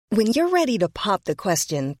When you're ready to pop the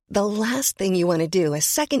question, the last thing you want to do is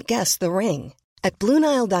second-guess the ring. At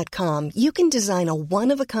BlueNile.com, you can design a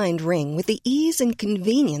one-of-a-kind ring with the ease and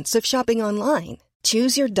convenience of shopping online.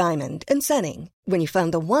 Choose your diamond and setting. When you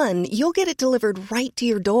find the one, you'll get it delivered right to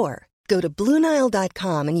your door. Go to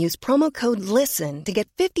BlueNile.com and use promo code LISTEN to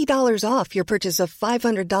get $50 off your purchase of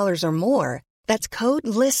 $500 or more. That's code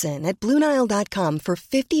LISTEN at BlueNile.com for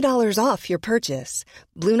 $50 off your purchase.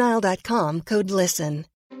 BlueNile.com, code LISTEN.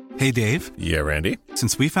 Hey, Dave. Yeah, Randy.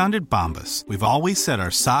 Since we founded Bombas, we've always said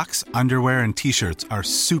our socks, underwear, and T-shirts are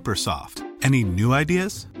super soft. Any new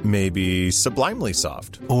ideas? Maybe sublimely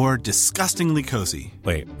soft. Or disgustingly cozy.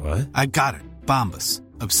 Wait, what? I got it. Bombas.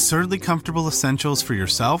 Absurdly comfortable essentials for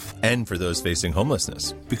yourself and for those facing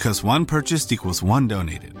homelessness. Because one purchased equals one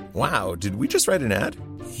donated. Wow, did we just write an ad?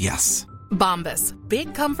 Yes. Bombas.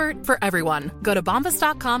 Big comfort for everyone. Go to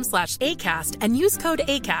bombas.com/ACAST and use code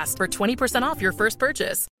ACAST for 20% off your first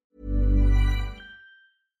purchase.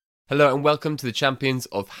 Hello and welcome to the Champions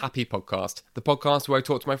of Happy podcast, the podcast where I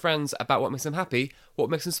talk to my friends about what makes them happy, what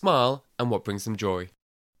makes them smile, and what brings them joy.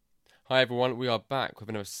 Hi everyone, we are back with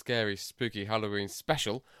another scary, spooky Halloween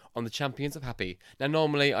special on the Champions of Happy. Now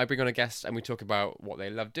normally I bring on a guest and we talk about what they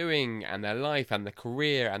love doing and their life and their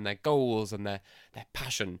career and their goals and their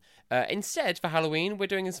passion. Instead, for Halloween, we're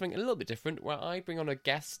doing something a little bit different where I bring on a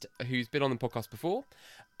guest who's been on the podcast before,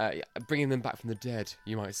 bringing them back from the dead,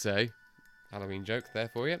 you might say. Halloween joke there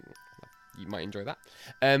for you. You might enjoy that.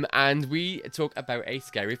 And we talk about a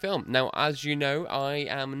scary film. Now, as you know, I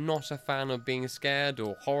am not a fan of being scared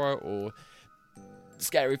or horror or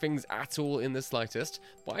scary things at all in the slightest.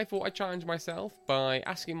 But I thought I'd challenge myself by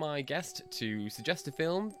asking my guest to suggest a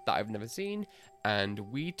film that I've never seen, and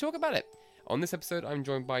we talk about it. On this episode, I'm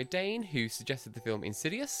joined by Dane, who suggested the film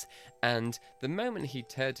Insidious, and the moment he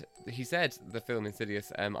said the film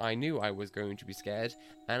Insidious, I knew I was going to be scared,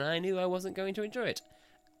 and I knew I wasn't going to enjoy it.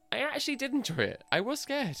 I actually did enjoy it. I was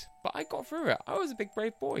scared, but I got through it. I was a big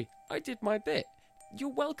brave boy. I did my bit. You're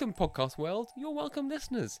welcome, podcast world. You're welcome,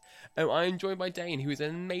 listeners. I am joined by Dane, who is an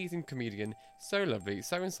amazing comedian, so lovely,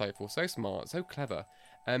 so insightful, so smart, so clever.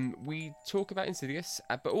 We talk about Insidious,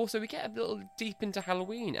 but also we get a little deep into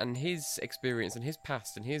Halloween and his experience and his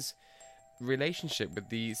past and his relationship with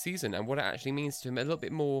the season and what it actually means to him, a little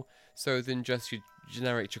bit more so than just your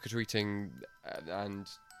generic trick-or-treating and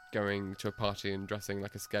going to a party and dressing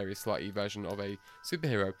like a scary, slightly version of a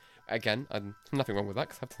superhero. Again, nothing wrong with that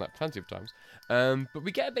because I've done that plenty of times. But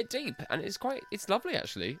we get a bit deep and it's lovely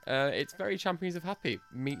actually. It's very Champions of Happy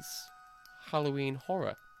meets Halloween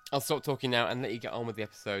horror. I'll stop talking now and let you get on with the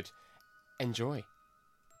episode. Enjoy.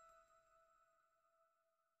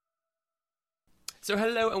 So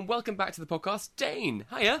hello and welcome back to the podcast. Dane,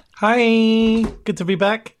 hiya. Hi, good to be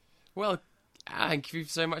back. Well, thank you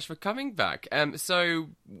so much for coming back. This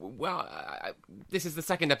is the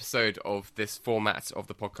second episode of this format of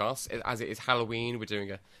the podcast. As it is Halloween, we're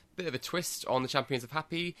doing a bit of a twist on the Champions of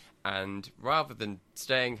Happy, and rather than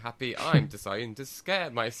staying happy, I'm deciding to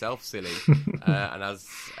scare myself silly. And as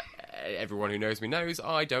everyone who knows me knows,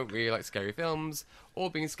 I don't really like scary films,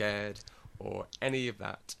 or being scared, or any of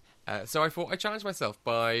that. So I thought I'd challenge myself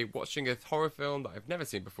by watching a horror film that I've never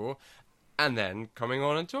seen before, and then coming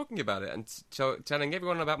on and talking about it and telling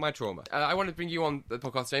everyone about my trauma. I want to bring you on the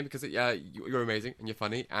podcast today because you're amazing and you're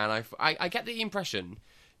funny, and I get the impression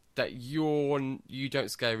that you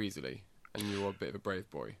don't scare easily and you're a bit of a brave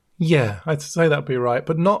boy. Yeah, I'd say that'd be right,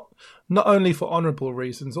 but not only for honourable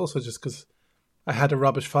reasons, also just because I had a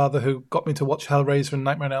rubbish father who got me to watch Hellraiser and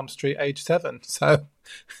Nightmare on Elm Street age 7, so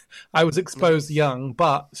I was exposed young,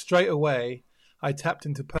 but straight away I tapped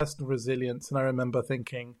into personal resilience, and I remember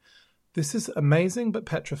thinking, this is amazing but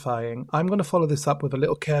petrifying. I'm going to follow this up with a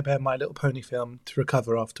little Care Bear My Little Pony film to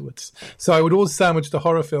recover afterwards. So I would always sandwich the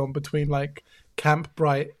horror film between like camp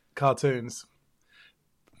bright cartoons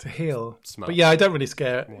to heal. Smart. But yeah, I don't really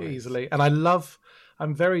scare easily. And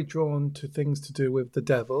I'm very drawn to things to do with the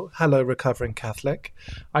devil. Hello, recovering Catholic.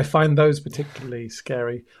 I find those particularly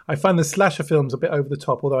scary. I find the slasher films a bit over the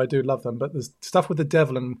top, although I do love them. But there's stuff with the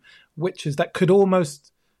devil and witches that could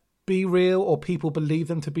almost be real, or people believe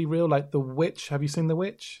them to be real, like The Witch. Have you seen The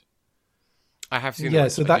Witch? I have seen The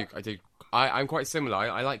Witch. So I do. I'm quite similar.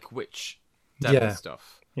 I like witch devil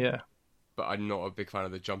stuff. Yeah. But I'm not a big fan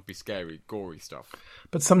of the jumpy, scary, gory stuff.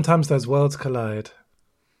 But sometimes those worlds collide.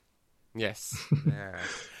 Yes. Yeah.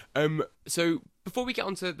 So before we get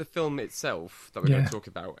onto the film itself that we're going to talk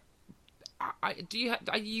about, Are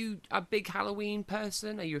you a big Halloween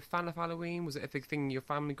person? Are you a fan of Halloween? Was it a big thing in your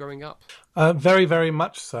family growing up? Very, very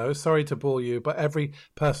much so. Sorry to bore you, but every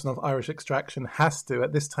person of Irish extraction has to,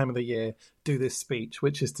 at this time of the year, do this speech,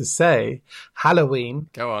 which is to say Halloween,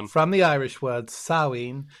 Go on. from the Irish word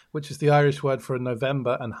Samhain, which is the Irish word for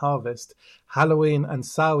November and harvest. Halloween and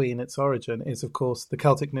Samhain, its origin, is, of course, the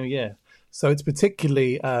Celtic New Year. So it's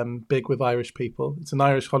particularly big with Irish people. It's an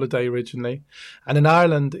Irish holiday originally. And in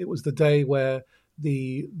Ireland, it was the day where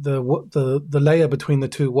the layer between the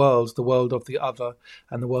two worlds, the world of the other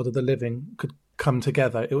and the world of the living, could come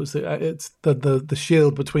together. It was it's the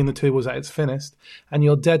shield between the two was at its thinnest, and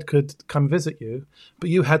your dead could come visit you, but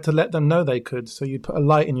you had to let them know they could. So you'd put a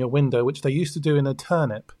light in your window, which they used to do in a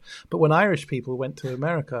turnip. But when Irish people went to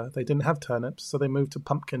America, they didn't have turnips, so they moved to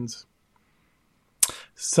pumpkins.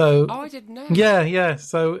 So, I didn't know. Yeah.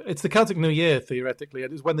 So it's the Celtic New Year, theoretically.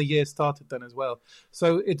 It was when the year started then as well.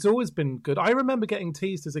 So it's always been good. I remember getting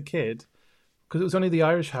teased as a kid because it was only the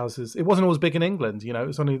Irish houses. It wasn't always big in England, you know. It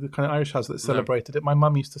was only the kind of Irish house that celebrated it. My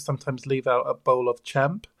mum used to sometimes leave out a bowl of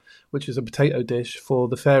champ, which is a potato dish for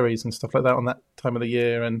the fairies and stuff like that on that time of the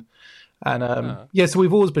year. So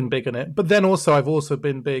we've always been big in it. But then also I've also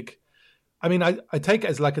been big. I mean, I take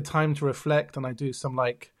it as like a time to reflect, and I do some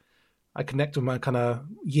like, I connect with my kind of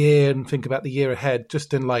year and think about the year ahead,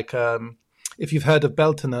 just in like, if you've heard of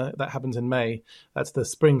Beltane, that happens in May. That's the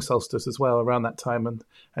spring solstice as well, around that time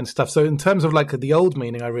and stuff. So in terms of like the old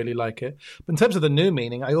meaning, I really like it. But in terms of the new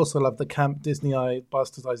meaning, I also love the camp Disney-eyed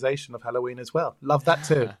bastardization of Halloween as well. Love that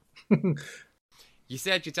too. You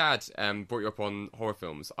said your dad brought you up on horror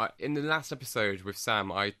films. In the last episode with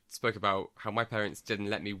Sam, I spoke about how my parents didn't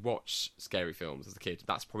let me watch scary films as a kid.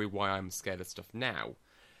 That's probably why I'm scared of stuff now.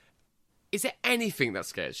 Is there anything that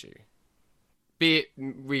scares you? Be it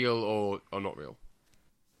real or not real?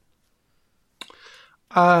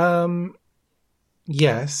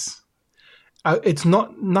 Yes. It's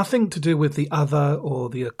nothing to do with the other or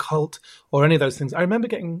the occult or any of those things. I remember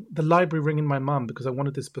getting the library ringing my mum because I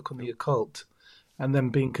wanted this book on the occult, and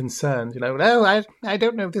then being concerned, I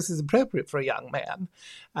don't know if this is appropriate for a young man.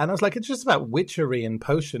 And I was like, it's just about witchery and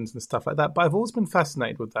potions and stuff like that. But I've always been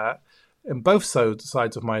fascinated with that. In both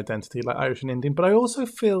sides of my identity, like Irish and Indian, but I also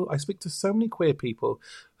feel I speak to so many queer people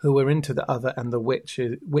who are into the other and the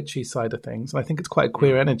witchy side of things, and I think it's quite a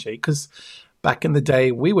queer energy because back in the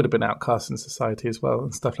day we would have been outcasts in society as well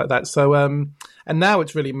and stuff like that. So, and now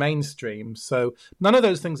it's really mainstream. So none of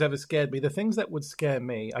those things ever scared me. The things that would scare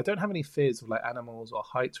me, I don't have any fears of like animals or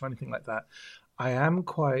heights or anything like that. I am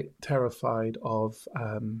quite terrified of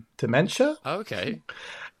dementia. Okay.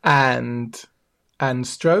 And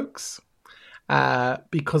strokes.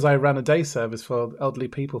 Because I ran a day service for elderly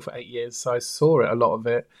people for 8 years, so I saw it, a lot of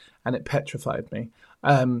it, and it petrified me.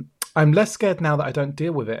 I'm less scared now that I don't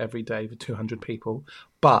deal with it every day with 200 people,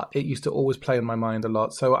 but it used to always play in my mind a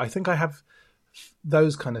lot. So I think I have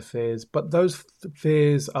those kind of fears, but those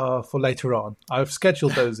fears are for later on. I've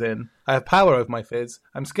scheduled those in. I have power over my fears.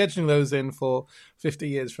 I'm scheduling those in for 50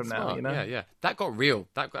 years from now. You know? Yeah. That got real.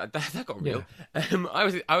 That got real. Yeah.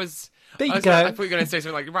 I was. There you I go. thought you were going to say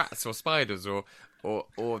something like rats or spiders or I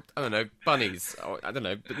don't know, bunnies or I don't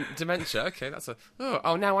know, but dementia. Okay, that's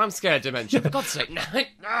now I'm scared of dementia. For God's sake,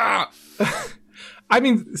 no. I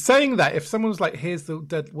mean, saying that, if someone was like, "Here's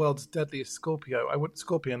the world's deadliest scorpion," I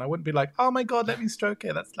wouldn't be like, "Oh my God, let me stroke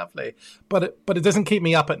it. That's lovely." But it doesn't keep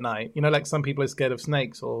me up at night. You know, like some people are scared of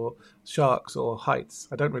snakes or sharks or heights.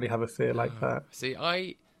 I don't really have a fear like that. See,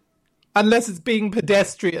 unless it's being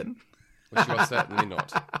pedestrian, which you are certainly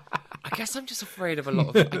not. I guess I'm just afraid of a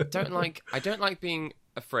lot of. I don't like being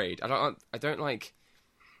afraid. I don't like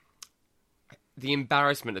the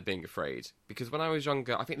embarrassment of being afraid, because when I was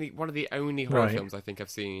younger, I think one of the only horror films I think I've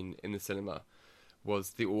seen in the cinema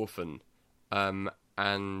was The Orphan, and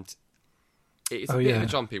it's a bit of a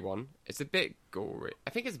jumpy one. It's a bit gory. I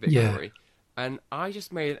think it's a bit gory, and I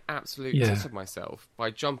just made an absolute tit of myself by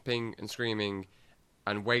jumping and screaming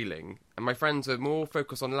and wailing, and my friends were more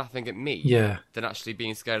focused on laughing at me than actually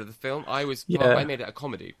being scared of the film. I made it a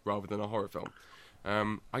comedy rather than a horror film.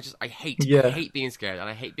 I hate being scared, and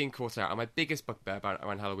I hate being caught out. And my biggest bugbear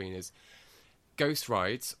around Halloween is ghost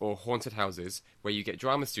rides or haunted houses where you get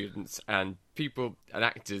drama students and people and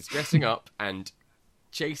actors dressing up and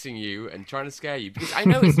chasing you and trying to scare you, because I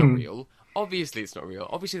know it's not real. Obviously it's not real.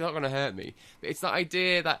 Obviously they're not going to hurt me. But it's that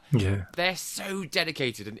idea that they're so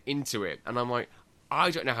dedicated and into it, and I'm like, I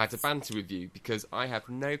don't know how to banter with you because I have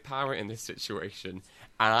no power in this situation,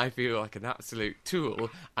 and I feel like an absolute tool,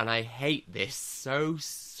 and I hate this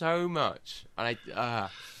so much. And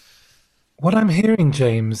What I'm hearing,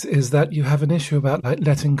 James, is that you have an issue about like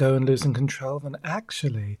letting go and losing control, and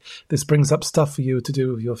actually, this brings up stuff for you to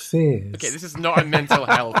do with your fears. Okay, this is not a mental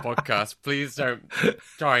health podcast. Please don't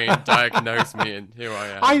try and diagnose me, and here I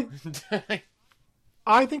am.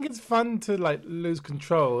 I think it's fun to like lose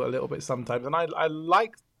control a little bit sometimes, and I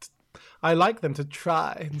like them to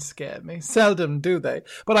try and scare me. Seldom do they,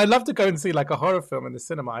 but I love to go and see like a horror film in the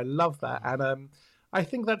cinema. I love that, and I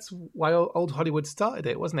think that's why old Hollywood started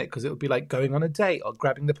it, wasn't it? Because it would be like going on a date or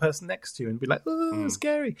grabbing the person next to you and be like, oh,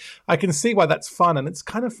 scary. I can see why that's fun, and it's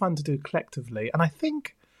kind of fun to do collectively. And I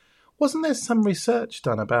think, wasn't there some research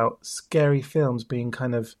done about scary films being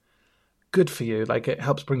kind of good for you? Like it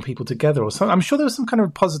helps bring people together or something. I'm sure there was some kind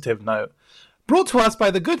of positive note. Brought to us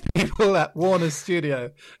by the good people at Warner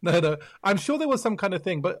Studio. No, I'm sure there was some kind of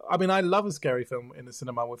thing. But, I mean, I love a scary film in the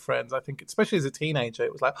cinema with friends. I think, especially as a teenager,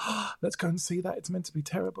 it was like, oh, let's go and see that. It's meant to be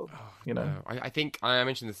terrible, you know? No. I think, I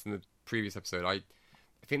mentioned this in the previous episode, I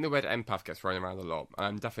think the word empath gets thrown around a lot.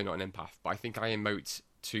 I'm definitely not an empath, but I think I emote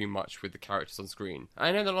too much with the characters on screen.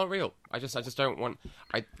 I know they're not real. I just don't want...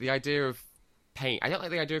 the idea of pain... I don't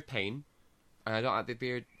like the idea of pain. And I don't like the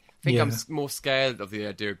idea... I think I'm more scared of the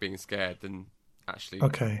idea of being scared than actually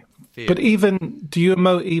fear. But do you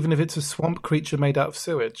emote even if it's a swamp creature made out of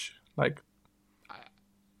sewage? Like,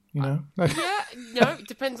 you know? Yeah, no, it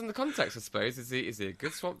depends on the context, I suppose. Is he a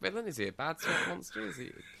good swamp villain? Is he a bad swamp monster? Is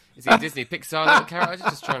he a Disney Pixar little character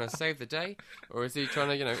just trying to save the day? Or is he trying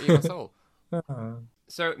to, eat my soul?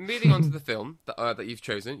 So, moving on to the film that you've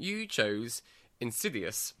chosen. You chose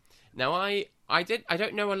Insidious. Now, I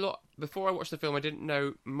don't know a lot. Before I watched the film, I didn't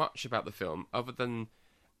know much about the film, other than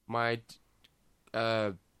my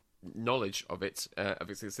knowledge of its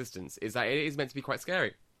existence, is that it is meant to be quite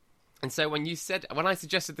scary. And so when I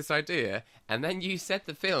suggested this idea, and then you said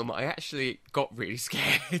the film, I actually got really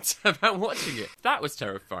scared about watching it. That was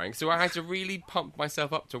terrifying. So I had to really pump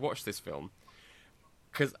myself up to watch this film,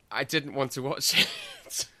 because I didn't want to watch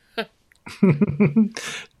it.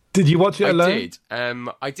 Did you watch it alone? I did.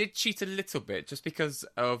 I did cheat a little bit just because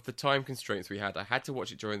of the time constraints we had. I had to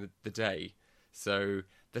watch it during the day. So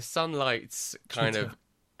the sunlight kind of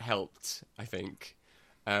helped, I think.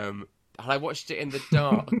 Had I watched it in the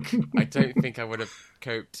dark, I don't think I would have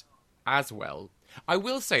coped as well. I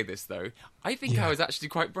will say this, though. I think I was actually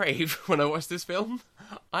quite brave when I watched this film.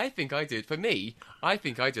 I think I did. For me, I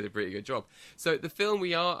think I did a pretty good job. So the film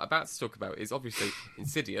we are about to talk about is obviously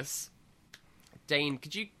Insidious. Dane,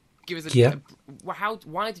 could you give us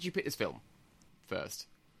why did you pick this film first?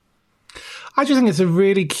 I just think it's a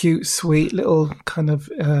really cute, sweet little kind of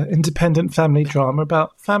independent family drama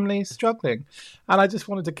about families struggling. And I just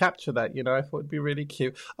wanted to capture that, I thought it'd be really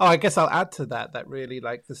cute. Oh, I guess I'll add to that really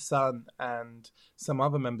like the son and some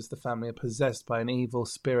other members of the family are possessed by an evil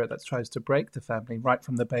spirit that tries to break the family, right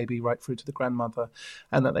from the baby, right through to the grandmother,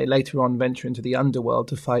 and that they later on venture into the underworld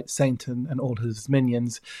to fight Satan and all his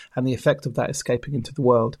minions, and the effect of that escaping into the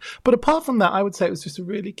world. But apart from that, I would say it was just a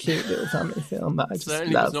really cute little family film that I just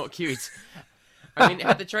certainly loved. Was not cute. I mean,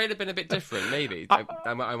 had the trailer been a bit different, maybe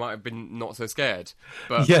I might have been not so scared.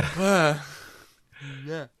 But yeah.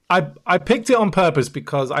 I picked it on purpose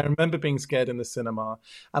because I remember being scared in the cinema,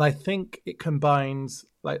 and I think it combines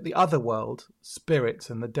like the other world,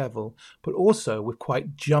 spirits and the devil, but also with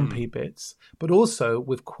quite jumpy bits, but also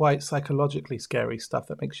with quite psychologically scary stuff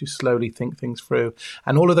that makes you slowly think things through.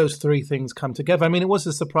 And all of those three things come together. I mean, it was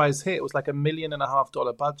a surprise hit. It was like $1.5 million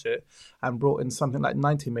budget and brought in something like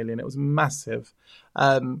 90 million. It was massive.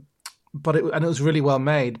 But it was really well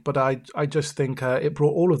made. But I just think it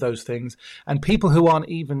brought all of those things, and people who aren't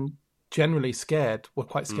even generally scared were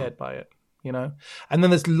quite scared by it, And then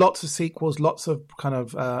there's lots of sequels, lots of kind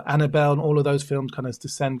of Annabelle, and all of those films kind of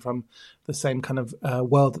descend from the same kind of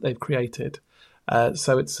world that they've created.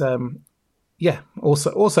 So it's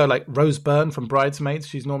Also like Rose Byrne from Bridesmaids.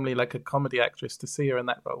 She's normally like a comedy actress. To see her in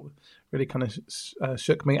that role really kind of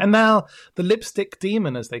shook me. And now the Lipstick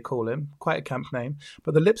Demon, as they call him, quite a camp name,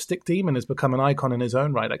 but the Lipstick Demon has become an icon in his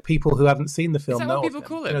own right. Like people who haven't seen the film know what people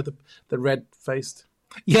call it? The red-faced.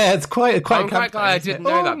 Yeah, it's quite a I'm camp quite glad I didn't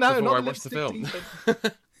know that before I watched the film.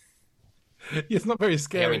 It's not very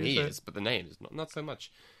scary. I mean, he is, but the name is not so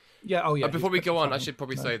much. Yeah, oh yeah. Before we go on, I should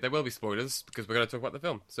probably say there will be spoilers because we're going to talk about the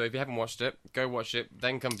film. So if you haven't watched it, go watch it,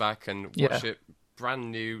 then come back and watch it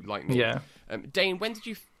brand new like me. Yeah. Dane, when did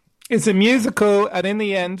you... It's a musical, and in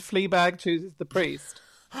the end, Fleabag chooses the priest.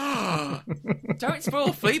 Don't spoil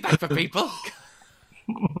Fleabag for people.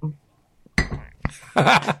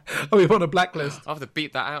 We want a blacklist. I'll have to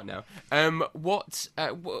beat that out now.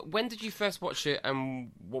 When did you first watch it,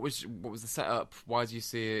 and what was the setup? Why did you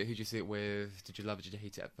see it? Who did you see it with? Did you love it? Did you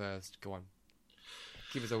hate it at first? Go on.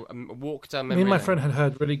 give us a walk down Me memory and my lane. friend had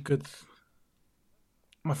heard really good.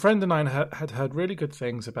 My friend and I had heard really good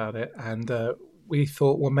things about it, and we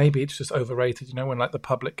thought, well, maybe it's just overrated. You know, when like the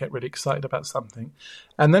public get really excited about something,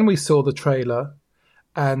 and then we saw the trailer,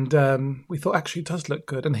 and we thought actually it does look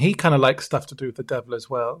good. And he kind of likes stuff to do with the devil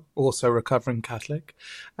as well, also recovering Catholic,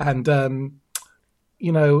 and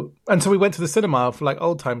you know, and so we went to the cinema for like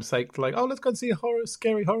old time's sake, like, oh, let's go and see a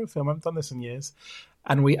scary horror film. I haven't done this in years.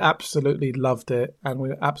 And we absolutely loved it, and we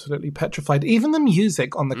were absolutely petrified. Even the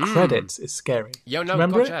music on the credits is scary. Yo, no,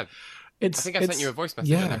 remember gotcha. I think I sent you a voice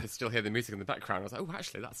message and I could still hear the music in the background. I was like, oh,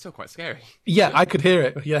 actually, that's still quite scary. Yeah, I could hear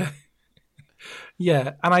it. Yeah.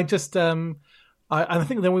 Yeah. And I just, I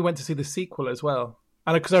think then we went to see the sequel as well.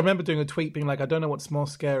 And because I remember doing a tweet being like, I don't know what's more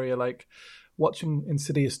scarier, like watching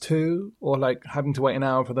Insidious 2 or like having to wait an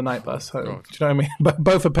hour for the night bus home. God. Do you know what I mean? But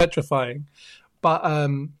both are petrifying. But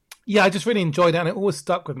yeah, I just really enjoyed it, and it always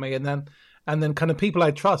stuck with me. And then kind of people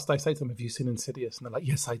I trust, I say to them, have you seen Insidious? And they're like,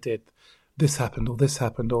 yes, I did. This happened,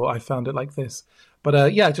 or I found it like this.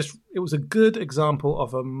 But yeah, it was a good example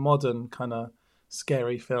of a modern kind of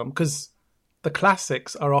scary film, because the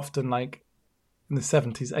classics are often like in the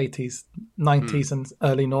 70s, 80s, 90s, and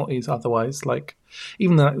early noughties otherwise. Like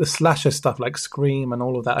even the slasher stuff like Scream and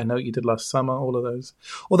all of that, I Know What You Did Last Summer, all of those.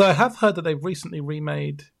 Although I have heard that they've recently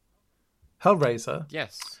remade Hellraiser.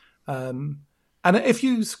 Yes. And if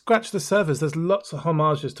you scratch the surface, there's lots of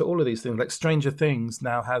homages to all of these things. Like Stranger Things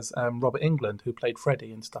now has Robert Englund, who played Freddy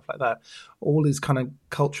and stuff like that. All these kind of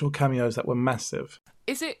cultural cameos that were massive.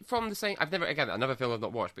 Is it from the same... another film I've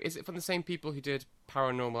not watched, but is it from the same people who did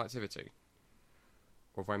Paranormal Activity?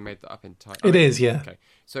 Or have I made that up entirely? It is, yeah. Okay,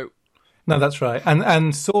 so... No, that's right.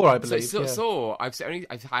 And Saw, I believe. So, yeah. Saw, I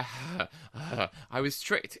was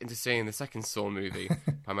tricked into seeing the second Saw movie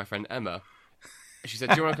by my friend Emma. She said,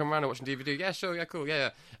 do you want to come around and watch a DVD? Yeah, sure, yeah, cool,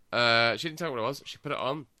 yeah. She didn't tell me what it was. She put it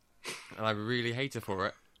on, and I really hate her for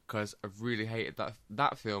it, because I really hated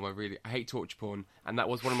that film. I hate torture porn, and that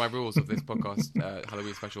was one of my rules of this podcast,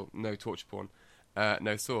 Halloween special, no torture porn,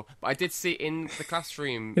 no Saw. But I did see in the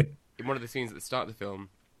classroom, in one of the scenes at the start of the film,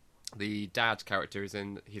 the dad character is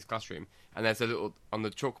in his classroom, and there's a little, on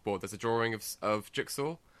the chalkboard, there's a drawing of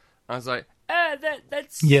Jigsaw. I was like,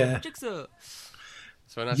 that's Jigsaw.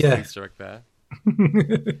 So a nice Easter egg there.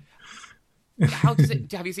 How does it?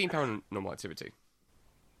 Have you seen Paranormal Activity?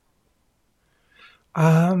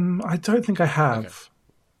 I don't think I have. Okay.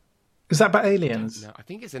 Is that about aliens? No, I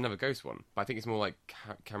think it's another ghost one, but I think it's more like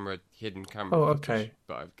hidden camera. Oh, footage, okay.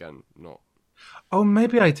 But again, not. Oh,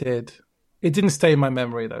 maybe I did. It didn't stay in my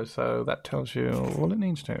memory though, so that tells you all it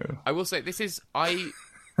needs to. I will say I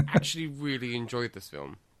actually really enjoyed this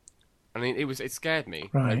film. I mean, it scared me.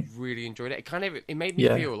 Right. I really enjoyed it. It made me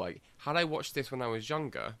feel like, had I watched this when I was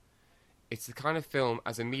younger, it's the kind of film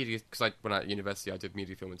as a media, because when at university I did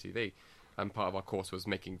media, film and TV, and part of our course was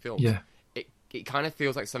making films. Yeah. It kind of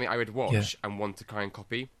feels like something I would watch and want to try and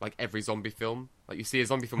copy, like every zombie film. Like you see a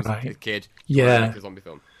zombie film as a kid, you want to make a zombie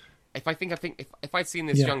film. If I'd seen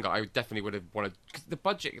this younger, I definitely would have wanted, because the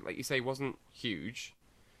budget, like you say, wasn't huge.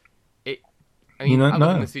 Other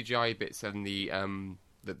than the CGI bits and the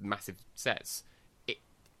massive sets, it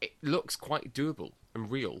looks quite doable and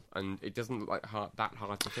real, and it doesn't look like that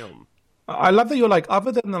hard to film. I love that you're like,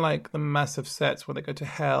 other than the massive sets when they go to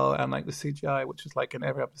hell and like the CGI, which is like in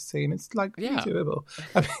every other scene, it's like doable.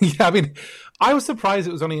 I mean, I was surprised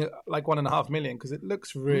it was only like 1.5 million, because it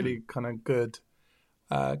looks really kind of good,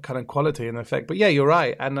 kind of quality and effect. But yeah, you're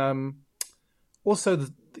right, and also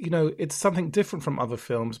it's something different from other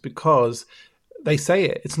films, because they say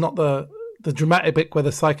it's not the dramatic bit where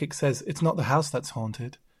the psychic says it's not the house that's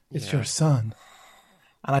haunted, it's your son.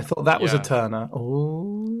 And I thought that was a turner.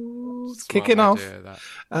 Oh, it's kicking off.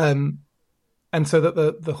 And so that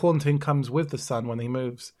the haunting comes with the son when he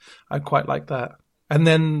moves. I quite like that. And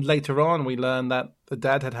then later on, we learn that the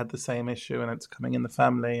dad had the same issue, and it's coming in the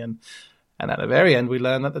family. And at the very end, we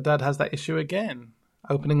learn that the dad has that issue again,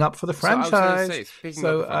 opening up for the franchise. So I was going to say, speaking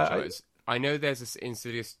of the franchise, I know there's this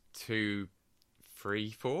Insidious 2,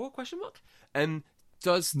 3, 4 ?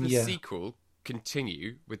 Does the sequel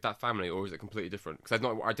continue with that family, or is it completely different? Because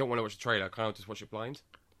I don't want to watch the trailer. Can I just watch it blind?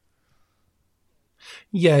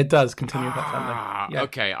 Yeah, it does continue with that family. Yeah.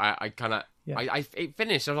 Okay, it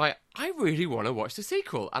finished. I was like, I really want to watch the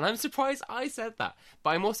sequel, and I'm surprised I said that.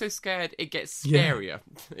 But I'm also scared it gets scarier.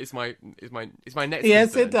 It's my next. Yes,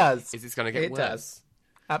 concern. It does. Is it's going to get worse? It does.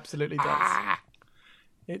 Absolutely does.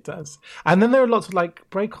 It does. And then there are lots of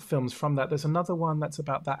break-off films from that. There's another one that's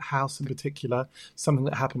about that house in particular, something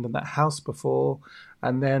that happened in that house before.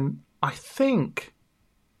 And then I think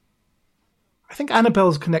I think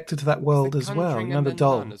Annabelle's connected to that world as well. Conjuring You know, and the the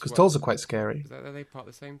doll, Nun as because well. dolls are quite scary. Are they part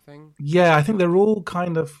of the same thing? Yeah, I think they're all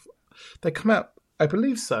kind of. They come out. I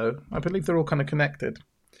believe so. I believe they're all kind of connected.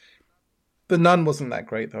 The Nun wasn't that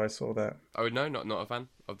great, though. I saw that. Oh no, not a fan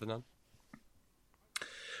of the Nun.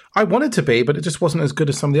 I wanted to be, but it just wasn't as good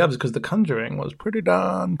as some of the others because The Conjuring was pretty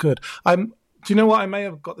darn good. Do you know what? I may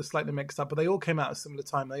have got this slightly mixed up, but they all came out at a similar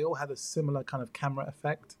time. They all had a similar kind of camera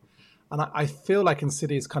effect. And I feel like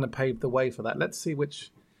Insidious kind of paved the way for that. Let's see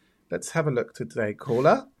which... Let's have a look today.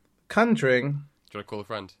 Caller. Conjuring. Do you want to call a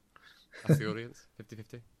friend? That's the audience?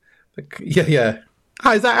 50-50? Yeah.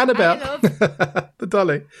 Hi, is that Annabelle? The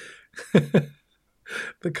dolly.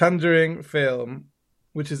 The Conjuring film,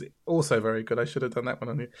 which is also very good. I should have done that one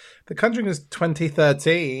on you. The Conjuring is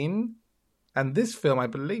 2013. And this film, I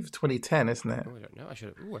believe, 2010, isn't it? Oh, I don't know. I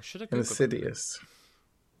should have. Insidious.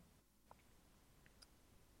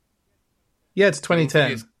 Yeah, it's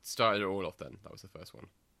 2010. Insidious started it all off then. That was the first one.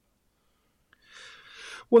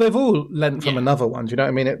 Well, they've all lent from another one. Do you know what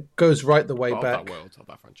I mean? It goes right the way Of back. that world, of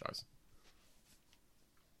that franchise.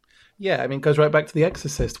 Yeah, I mean, it goes right back to The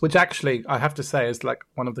Exorcist, which actually, I have to say, is like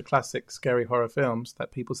one of the classic scary horror films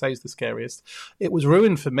that people say is the scariest. It was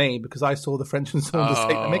ruined for me because I saw The French and Saunders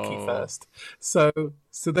Take the Mickey first. So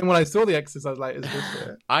then when I saw The Exorcist, I was like, is this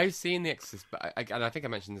it? I've seen The Exorcist, but and I think I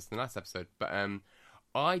mentioned this in the last episode, but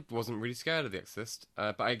I wasn't really scared of The Exorcist.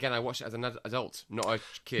 But again, I watched it as an adult, not a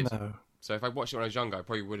kid. No. So if I watched it when I was younger, I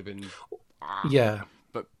probably would have been... Yeah.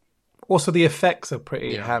 But also, the effects are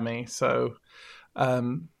pretty hammy, so...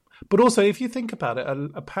 But also, if you think about it,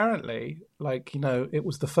 apparently, like, you know, it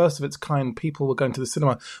was the first of its kind. People were going to the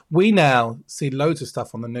cinema. We now see loads of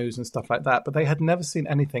stuff on the news and stuff like that, but they had never seen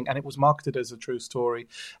anything, and it was marketed as a true story,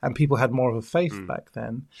 and people had more of a faith back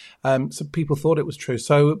then. So people thought it was true.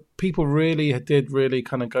 So people did really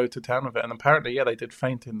kind of go to town with it, and apparently, they did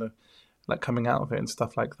faint in the, like, coming out of it and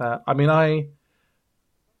stuff like that. I mean,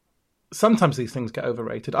 sometimes these things get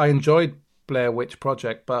overrated. I enjoyed Blair Witch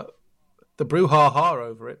Project, but the brouhaha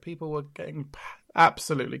over it, people were getting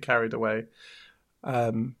absolutely carried away.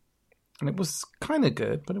 And it was kind of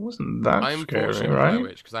good, but it wasn't that I'm scary, fortunate right? Blair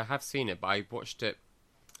Witch, because I have seen it, but I watched it,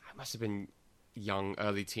 I must have been young,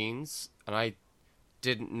 early teens, and I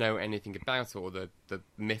didn't know anything about it, or the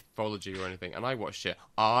mythology or anything, and I watched it.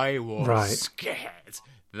 I was scared.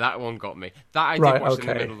 That one got me. That I did watch in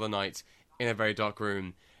the middle of the night, in a very dark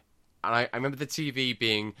room. And I remember the TV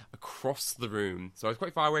being across the room, so I was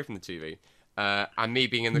quite far away from the TV, and me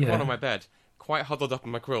being in the corner of my bed, quite huddled up in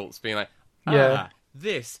my quilts, being like,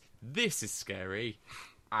 this is scary.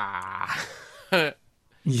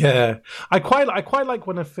 Yeah, I quite like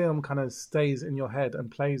when a film kind of stays in your head and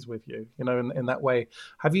plays with you, you know, in that way.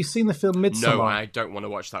 Have you seen the film Midsommar? No, I don't want to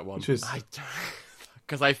watch that one. Because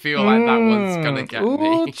I feel like that one's gonna get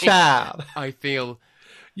me. Child. I feel.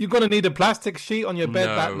 You're going to need a plastic sheet on your bed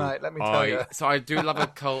that night, let me tell you. So I do love a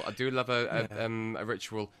cult, I do love a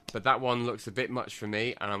ritual, but that one looks a bit much for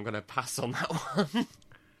me, and I'm going to pass on that one.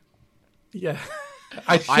 Yeah.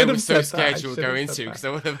 I was so scared you were going to, because I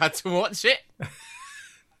would have had to watch it.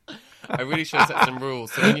 I really should have set some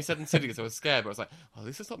rules. So when you said Insidious, I was scared, but I was like, oh,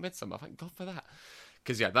 this is not Midsommar. Thank God for that.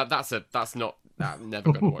 Because, I'm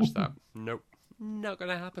never going to watch that. Nope. Not going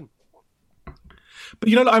to happen. But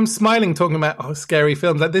you know, I'm smiling talking about scary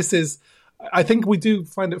films. Like I think we do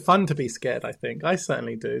find it fun to be scared. I think I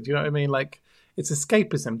certainly do. Do you know what I mean? Like it's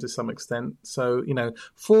escapism to some extent. So you know,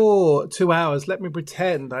 for 2 hours, let me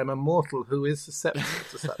pretend I'm a mortal who is susceptible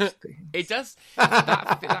to such things. It does.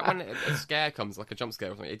 that when a scare comes, like a jump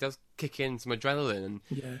scare or something, it does kick in some adrenaline. And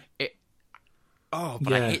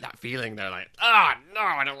I hate that feeling. They're like, no,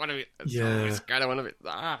 I don't want to be. I'm scared. I want to be.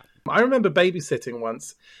 I remember babysitting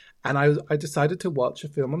once. And I decided to watch a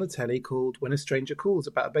film on the telly called When a Stranger Calls,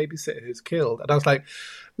 about a babysitter who's killed. And I was like,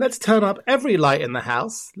 let's turn up every light in the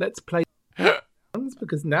house. Let's play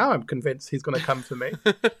because now I'm convinced he's going to come for me.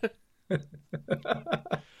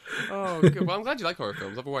 Oh, good. Well, I'm glad you like horror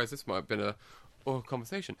films. Otherwise, this might have been a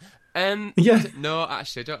conversation. Yeah. No,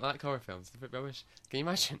 actually, I don't like horror films. It's a bit rubbish. Can you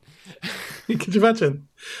imagine? Could you imagine?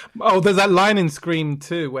 Oh, there's that line in Scream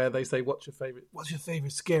 2 where they say, what's your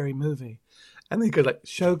favorite scary movie? And they go like,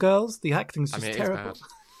 Showgirls? The acting's just terrible.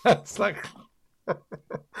 It's like...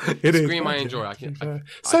 it is. Scream I enjoy. I can bad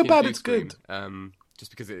do it's Scream, good.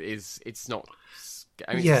 just because it's not... It's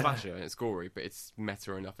a slasher and it's gory, but it's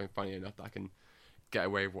meta enough and funny enough that I can get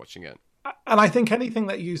away with watching it. And I think anything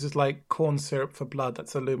that uses like corn syrup for blood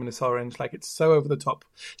that's a luminous orange, like it's so over the top.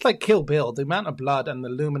 It's like Kill Bill. The amount of blood and the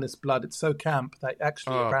luminous blood, it's so camp that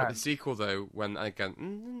actually it ran. But the sequel, though, when,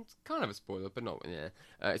 again, it's kind of a spoiler, but not,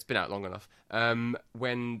 it's been out long enough.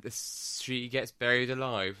 When she gets buried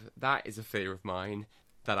alive, that is a fear of mine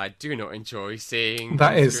that I do not enjoy seeing.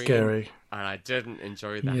 That is scary. And I didn't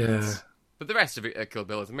enjoy that. Yeah. But the rest of it, Kill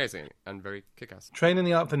Bill is amazing and very kick-ass. Train in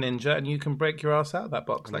the art of the ninja, and you can break your ass out of that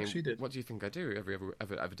box like she did. What do you think I do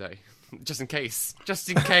every day? Just in case. Just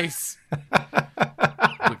in case.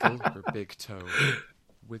 Wiggle your big toe.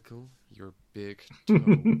 Wiggle your big toe.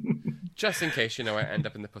 Just in case, I end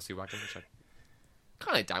up in the pussy wagon, which I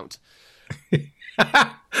kind of doubt.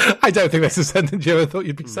 I don't think that's a sentence you ever thought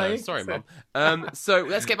you'd be saying. Sorry, Mum. So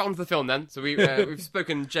let's get back onto the film then. So we've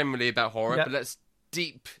spoken generally about horror, but let's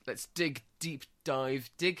dig deep dive.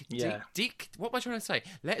 What am I trying to say?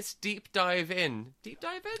 Let's deep dive in. Deep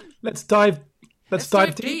dive in? Let's dive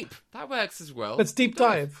deep. That works as well. Let's deep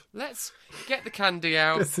dive. Let's get the candy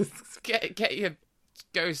out. Get your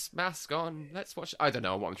ghost mask on. Let's watch. I don't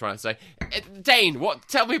know what I'm trying to say. Dane,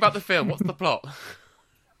 tell me about the film. What's the plot?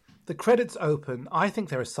 The credits open. I think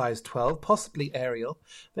they're a size 12, possibly Arial.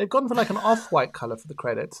 They've gone for like an off-white colour for the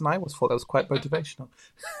credits, and I always thought that was quite motivational.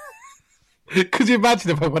 Could you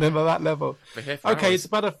imagine if I went into that level? Okay, it's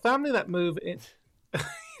about a family that move in.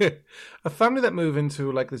 A family that move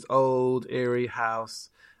into like this old eerie house,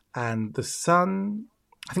 and the son.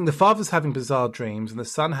 I think the father's having bizarre dreams, and the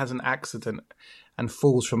son has an accident and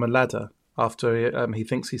falls from a ladder after he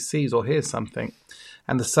thinks he sees or hears something,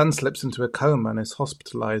 and the son slips into a coma and is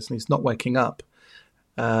hospitalized, and he's not waking up.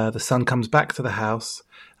 The son comes back to the house,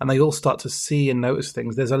 and they all start to see and notice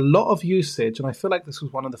things. There's a lot of usage, and I feel like this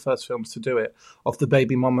was one of the first films to do it, of the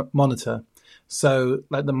baby monitor. So,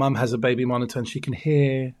 like, the mum has a baby monitor, and she can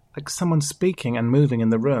hear, like, someone speaking and moving in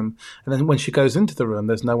the room. And then when she goes into the room,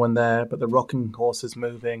 there's no one there, but the rocking horse is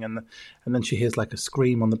moving, and then she hears, like, a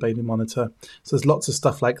scream on the baby monitor. So there's lots of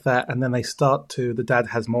stuff like that. And then the dad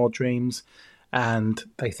has more dreams, and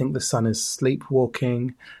they think the son is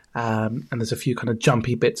sleepwalking. And there's a few kind of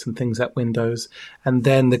jumpy bits and things at windows. And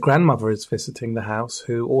then the grandmother is visiting the house,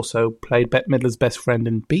 who also played Bette Midler's best friend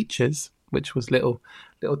in Beaches, which was little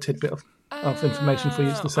tidbit of information for you.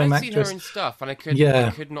 It's the same actress. I've seen her in stuff, and I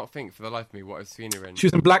could not think for the life of me what I've seen her in. She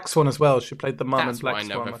was in Black Swan as well. She played the mum in Black Swan. That's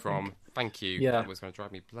what I know her from. Thank you. Yeah. That was going to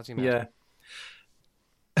drive me bloody mad.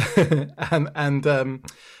 Yeah. and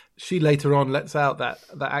she later on lets out that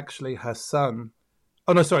actually her son.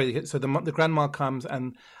 Oh no, sorry. So the grandma comes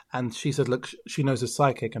and she says, look, she knows a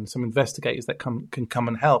psychic and some investigators that can come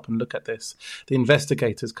and help and look at this. The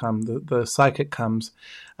investigators come, the psychic comes,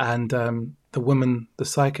 and the woman, the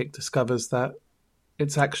psychic, discovers that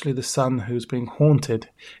it's actually the son who's being haunted.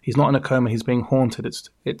 He's not in a coma; he's being haunted. It's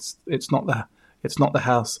not the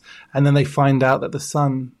house. And then they find out that the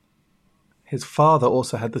son, his father,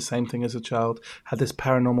 also had the same thing as a child, had this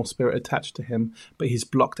paranormal spirit attached to him, but he's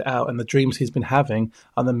blocked it out. And the dreams he's been having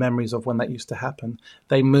are the memories of when that used to happen.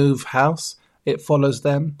 They move house, it follows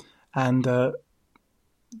them, and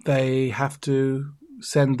they have to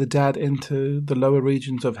send the dad into the lower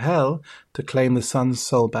regions of hell to claim the son's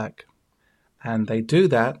soul back. And they do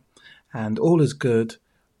that, and all is good,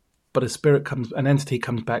 but an entity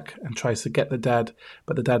comes back and tries to get the dad,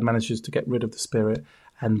 but the dad manages to get rid of the spirit.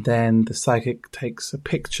 And then the psychic takes a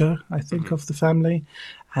picture, I think, of the family.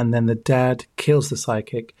 And then the dad kills the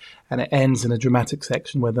psychic. And it ends in a dramatic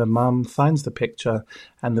section where the mum finds the picture.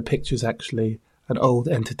 And the picture's actually an old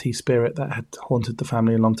entity spirit that had haunted the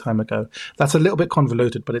family a long time ago. That's a little bit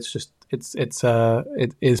convoluted, but it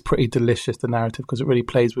is pretty delicious, the narrative, because it really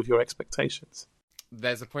plays with your expectations.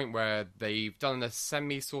 There's a point where they've done a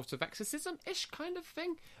sort of exorcism-ish kind of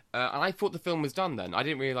thing. And I thought the film was done then. I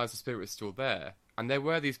didn't realise the spirit was still there. And there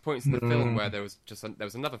were these points in the film where there was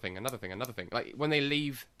another thing. Like when they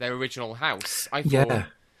leave their original house, I thought,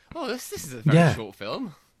 oh, this is a very short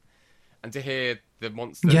film. And to hear the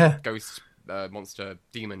ghost monster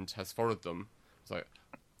demon has followed them, it's like,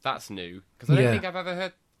 that's new. Because I don't think I've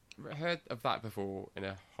ever heard of that before in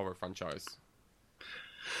a horror franchise.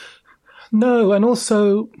 No, and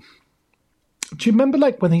also, do you remember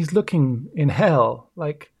like when he's looking in hell,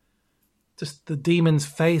 like just the demon's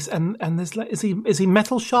face, and there's like, is he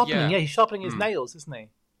metal sharpening? Yeah, he's sharpening his nails, isn't he?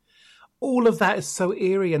 All of that is so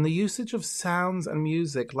eerie, and the usage of sounds and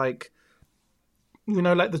music, like, you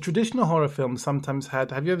know, like the traditional horror films sometimes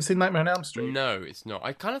had. Have you ever seen Nightmare on Elm Street? No, it's not.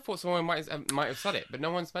 I kind of thought someone might have said it, but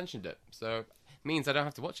no one's mentioned it, so it means I don't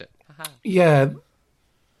have to watch it. Yeah.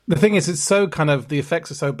 The thing is, it's so kind of, the effects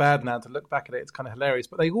are so bad now, to look back at it, it's kind of hilarious.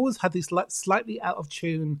 But they always had these slightly out of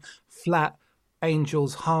tune, flat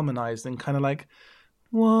angels harmonized and kind of like,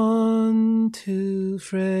 1, 2,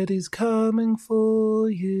 Freddy's coming for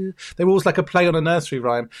you. They were always like a play on a nursery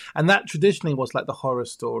rhyme. And that traditionally was like the horror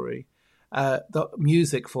story, the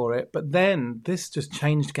music for it. But then this just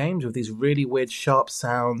changed games with these really weird sharp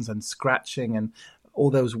sounds and scratching and all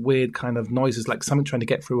those weird kind of noises, like something trying to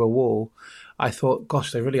get through a wall. I thought,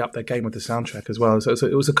 gosh, they really upped their game with the soundtrack as well. So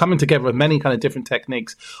it was a coming together of many kind of different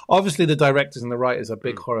techniques. Obviously, the directors and the writers are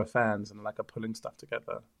big horror fans and like are pulling stuff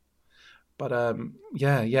together. But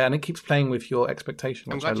yeah, and it keeps playing with your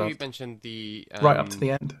expectation. I'm glad you mentioned the right up to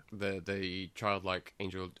the end, the childlike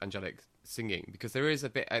angelic singing, because there is a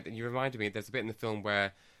bit. You reminded me. There's a bit in the film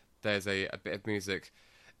where there's a bit of music.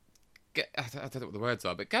 I don't know what the words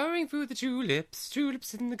are, but going through the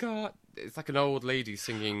tulips in the garden. It's like an old lady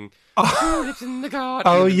singing tulips in the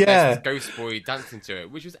garden. Oh yeah, Ghost Boy dancing to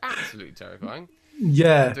it, which was absolutely terrifying.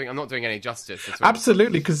 Yeah, I'm not doing any justice at all.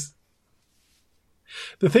 Absolutely, because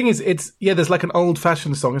the thing is, there's like an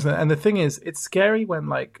old-fashioned song, isn't it? And the thing is, it's scary when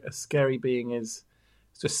like a scary being is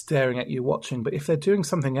just staring at you, watching. But if they're doing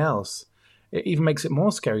something else, it even makes it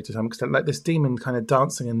more scary to some extent. Like this demon kind of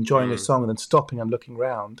dancing and enjoying a song and then stopping and looking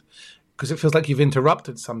round, because it feels like you've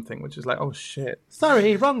interrupted something, which is like, oh shit,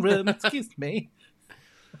 sorry, wrong room, excuse me.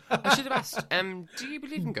 I should have asked, do you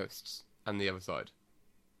believe in ghosts? And the other side.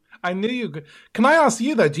 I knew you. Can I ask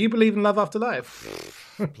you though? Do you believe in love after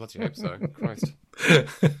life? Bloody hope so. Christ.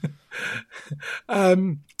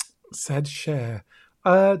 Said Cher.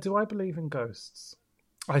 Do I believe in ghosts?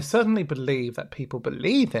 I certainly believe that people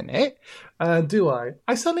believe in it. Do I?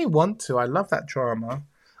 I certainly want to. I love that drama.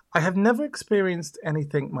 I have never experienced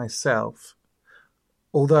anything myself,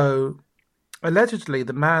 although allegedly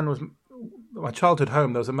the man was my childhood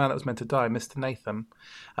home. There was a man that was meant to die, Mr. Nathan.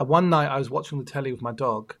 One night I was watching the telly with my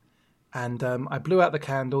dog, and I blew out the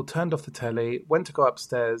candle, turned off the telly, went to go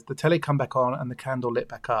upstairs. The telly come back on, and the candle lit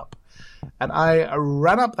back up. And I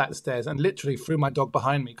ran up that stairs and literally threw my dog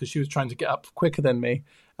behind me because she was trying to get up quicker than me.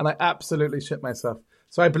 And I absolutely shit myself.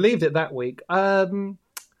 So I believed it that week.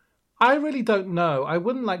 I really don't know. I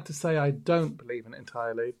wouldn't like to say I don't believe in it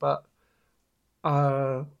entirely, but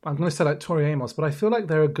I'm going to say like Tori Amos, but I feel like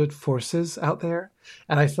there are good forces out there,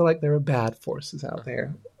 and I feel like there are bad forces out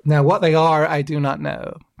there. Now, what they are, I do not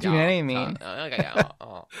know. Do you know what I mean?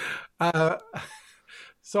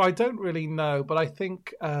 So I don't really know, but I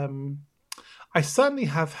think I certainly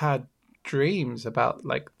have had dreams about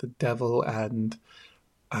like the devil and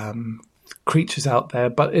creatures out there,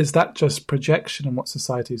 but is that just projection and what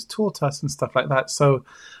society has taught us and stuff like that? So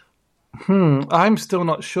I'm still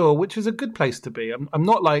not sure, which is a good place to be. I'm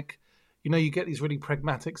not like, you get these really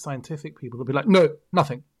pragmatic scientific people who'll be like, no,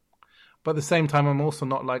 nothing. But at the same time, I'm also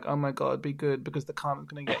not like, oh my God, be good because the karma's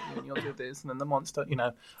going to get you and you'll do this. And then the monster,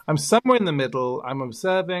 I'm somewhere in the middle. I'm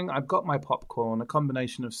observing. I've got my popcorn, a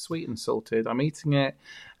combination of sweet and salted. I'm eating it.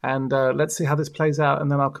 And let's see how this plays out.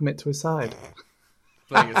 And then I'll commit to a side.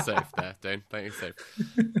 Playing it safe there, Dane. Playing it safe.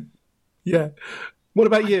 Yeah. What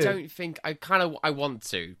about you? I don't think... I want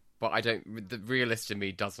to, but I don't... The realist in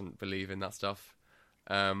me doesn't believe in that stuff.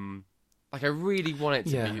 I really want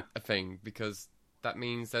it to be a thing because that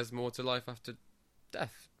means there's more to life after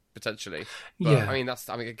death, potentially. But,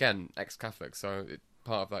 again, ex-Catholic, so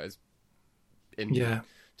part of that is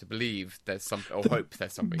to believe there's something, or hope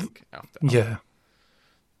there's something after. Yeah.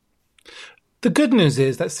 The good news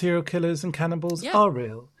is that serial killers and cannibals are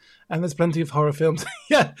real. And there's plenty of horror films.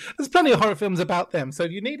 There's plenty of horror films about them. So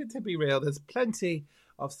if you need it to be real, there's plenty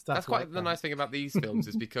of stuff. That's quite the nice thing about these films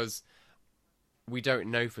is because we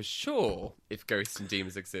don't know for sure if ghosts and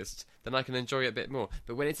demons exist, then I can enjoy it a bit more.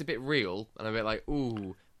 But when it's a bit real, and I'm a bit like,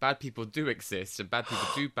 ooh, bad people do exist, and bad people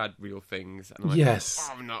do bad real things, and I'm like,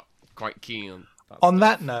 I'm not quite keen on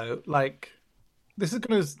that stuff. That note, like... This is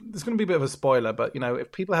going to be a bit of a spoiler, but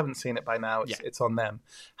if people haven't seen it by now, it's on them.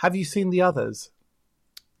 Have you seen the others?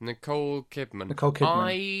 Nicole Kidman.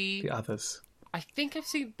 The others. I think I've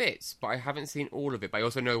seen bits, but I haven't seen all of it. But I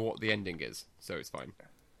also know what the ending is, so it's fine.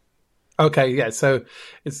 Okay, yeah. So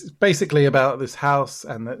it's basically about this house,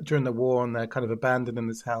 and during the war, and they're kind of abandoned in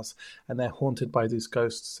this house, and they're haunted by these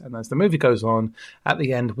ghosts. And as the movie goes on, at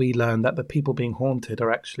the end, we learn that the people being haunted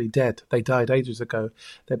are actually dead. They died ages ago.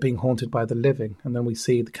 They're being haunted by the living. And then we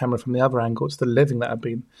see the camera from the other angle. It's the living that have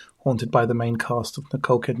been haunted by the main cast of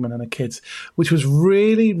Nicole Kidman and her kids, which was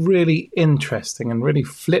really, really interesting and really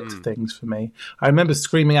flipped things for me. I remember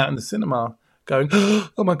screaming out in the cinema, going,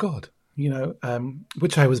 "Oh my God!"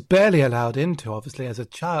 Which I was barely allowed into, obviously, as a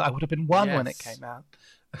child. I would have been one when it came out.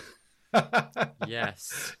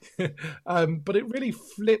 Yes. But it really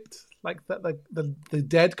flipped like that the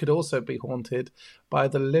dead could also be haunted by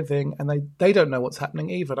the living, and they don't know what's happening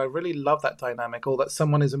either. And I really love that dynamic, or that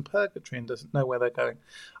someone is in purgatory and doesn't know where they're going.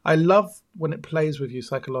 I love when it plays with you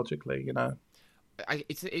psychologically, you know.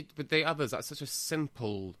 With the others, that's such a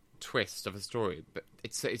simple twist of a story,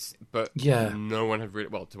 but Yeah. no one had really,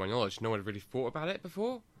 well, to my knowledge, no one had really thought about it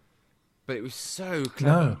before. But it was so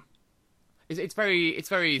clever. No. It's very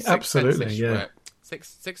Absolutely, yeah.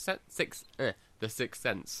 The Sixth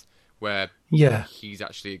Sense, where Yeah. he's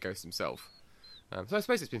actually a ghost himself. So I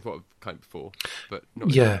suppose it's been thought of kind of before, but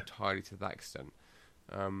not entirely to that extent.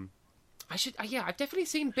 I've definitely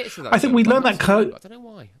seen bits of that. I think we learned that I don't know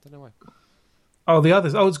why. Oh, the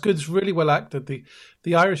others. Oh, it's good. It's really well acted.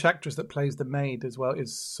 The Irish actress that plays the maid as well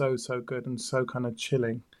is so good and so kind of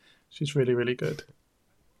chilling. She's really, really good.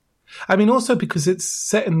 I mean, also because it's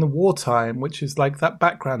set in the wartime, which is like that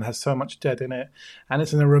background has so much dead in it, and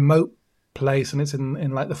it's in a remote place, and it's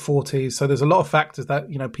in like the 40s. So there's a lot of factors that,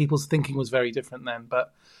 you know, people's thinking was very different then.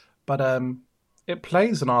 But it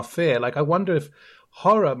plays on our fear. Like, I wonder if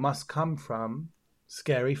horror must come from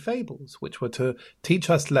scary fables, which were to teach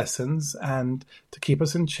us lessons and to keep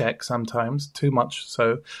us in check sometimes, too much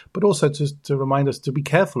so, but also to remind us to be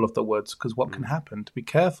careful of the woods, because what can happen, to be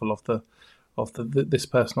careful of this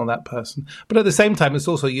person or that person. But at the same time, it's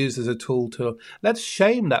also used as a tool to, let's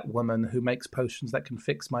shame that woman who makes potions that can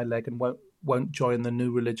fix my leg and won't join the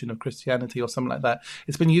new religion of Christianity or something like that.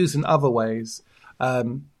 It's been used in other ways. But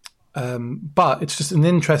it's just an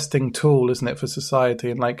interesting tool, isn't it, for society?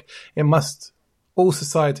 And like, all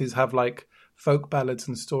societies have like folk ballads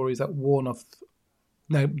and stories that warn off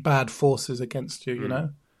bad forces against you, you know?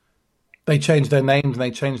 They change their names and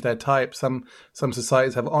they change their type. Some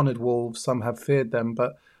societies have honoured wolves, some have feared them,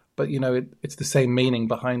 but you know, it's the same meaning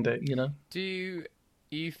behind it, you know? Do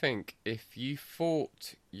you think if you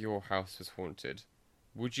thought your house was haunted,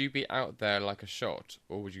 would you be out there like a shot,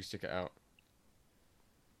 or would you stick it out?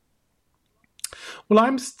 Well,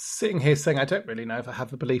 I'm sitting here saying I don't really know if I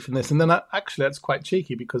have a belief in this. And then actually that's quite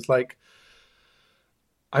cheeky, because like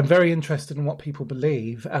I'm very interested in what people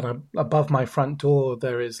believe. And above my front door,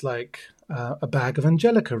 there is like a bag of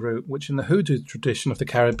Angelica root, which in the hoodoo tradition of the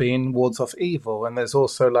Caribbean wards off evil. And there's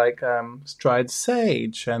also like dried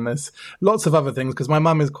sage, and there's lots of other things, because my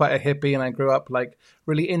mum is quite a hippie and I grew up like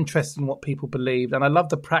really interested in what people believed. And I love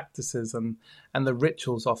the practices and the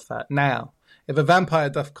rituals of that. Now, if a vampire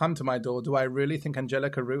does come to my door, do I really think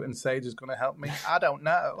Angelica root and sage is going to help me? I don't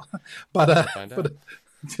know. but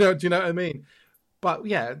do you know what I mean? But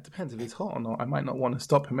yeah, it depends if he's hot or not. I might not want to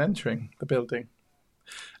stop him entering the building.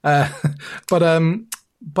 But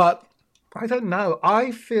I don't know.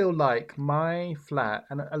 I feel like my flat,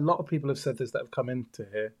 and a lot of people have said this that have come into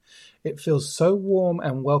here, it feels so warm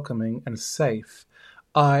and welcoming and safe.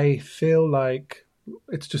 I feel like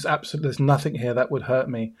it's just absolutely, there's nothing here that would hurt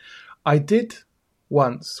me. I did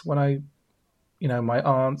once when my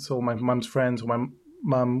aunts or my mum's friends or my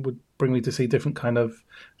mum would bring me to see different kind of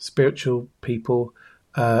spiritual people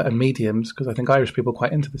and mediums, because I think Irish people are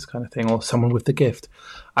quite into this kind of thing, or someone with the gift.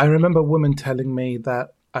 I remember a woman telling me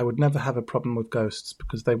that I would never have a problem with ghosts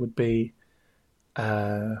because they would be,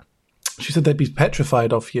 she said they'd be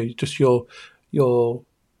petrified of you, just your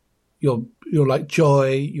like joy,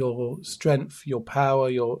 your strength, your power,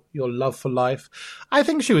 your love for life. I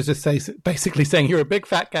think she was just basically saying you're a big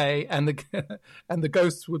fat gay, and the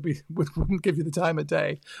ghosts wouldn't give you the time of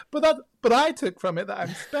day. But I took from it that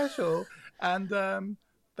I'm special, and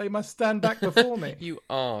they must stand back before me. You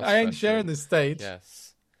are. I ain't sharing this stage.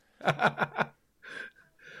 Yes. I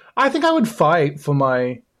think I would fight for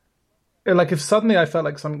my. Like, if suddenly I felt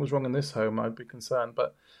like something was wrong in this home, I'd be concerned.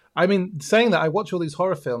 But I mean, saying that, I watch all these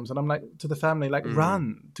horror films and I'm like, to the family, like,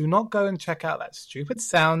 run. Do not go and check out that stupid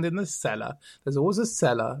sound in the cellar. There's always a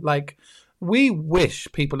cellar. Like, we wish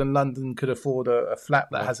people in London could afford a flat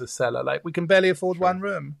that has a cellar. Like, we can barely afford one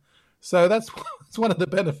room. So that's one of the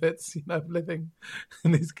benefits, you know, of living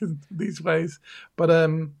in these ways. But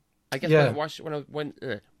I guess yeah.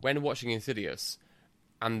 when watching Insidious,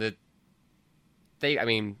 and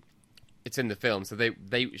it's in the film, so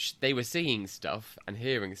they were seeing stuff and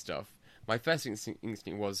hearing stuff. My first instinct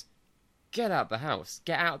was, get out the house,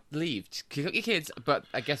 get out, leave, pick up your kids. But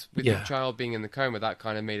I guess with the child being in the coma, that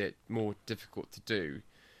kind of made it more difficult to do,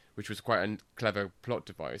 which was quite a clever plot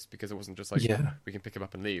device, because it wasn't just like, we can pick him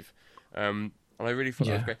up and leave. And I really thought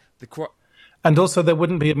that was great. And also, there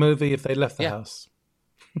wouldn't be a movie if they left the house.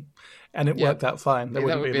 And it worked out fine. That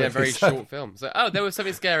would be a very short film. So, there was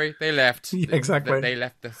something scary. They left. Yeah, exactly. They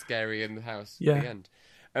left the scary in the house at the end.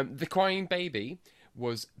 The crying baby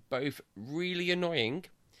was both really annoying,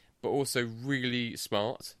 but also really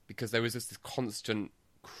smart, because there was just this constant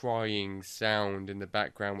crying sound in the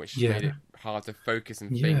background, which Yeah. made it hard to focus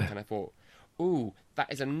and think. And I thought, ooh,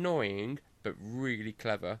 that is annoying, but really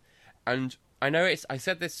clever. And I know I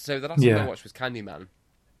said this, so the last thing I watched was Candyman.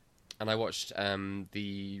 And I watched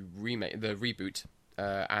the reboot,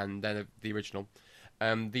 and then the original.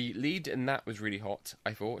 The lead in that was really hot,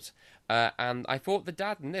 I thought. And I thought the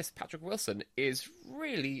dad in this, Patrick Wilson, is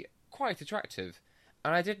really quite attractive.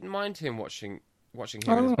 And I didn't mind him watching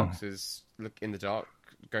him in his boxes, look in the dark,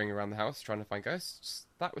 going around the house trying to find ghosts.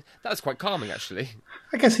 That was quite calming, actually.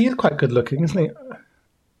 I guess he is quite good looking, isn't he?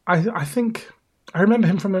 I think I remember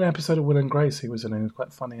him from an episode of Will and Grace he was in. He was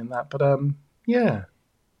quite funny in that. But yeah,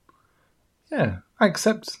 I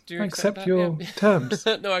accept your terms.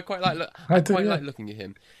 No, I quite like like looking at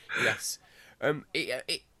him. Yes,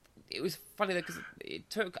 it was funny though because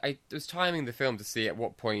I was timing the film to see at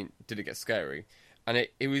what point did it get scary. And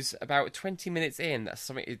it was about 20 minutes in that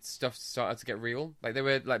stuff started to get real. Like they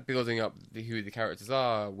were like building up who the characters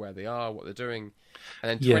are, where they are, what they're doing, and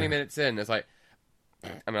then 20 minutes in, it's like, I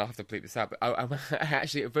mean, I'll have to bleep this out, but I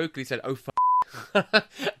actually vocally said, "Oh fuck,"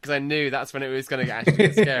 because I knew that's when it was going to actually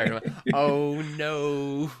get scary. And I'm like, oh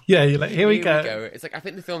no! Yeah, you're like, here we go. It's like I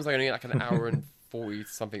think the film's only like an hour and 40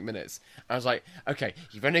 something minutes. I was like, okay,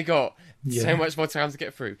 you've only got so much more time to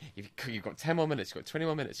get through. You've got 10 more minutes. You've got 20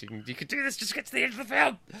 more minutes. You could do this. Just get to the end of the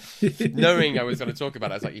film. Knowing I was going to talk about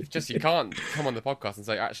it, I was like, you can't come on the podcast and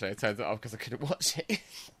say, actually, I turned it off because I couldn't watch it.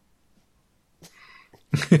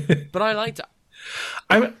 But I liked it.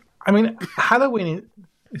 I mean, Halloween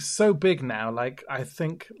is so big now. Like, I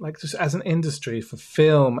think, like, just as an industry for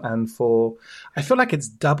film and I feel like it's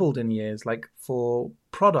doubled in years. Like, for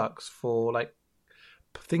products, for like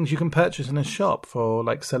things you can purchase in a shop, for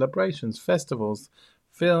like celebrations, festivals,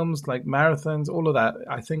 films, like marathons, all of that.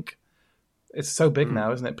 I think it's so big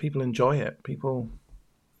now, isn't it? People enjoy it.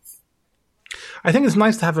 I think it's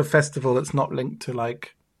nice to have a festival that's not linked to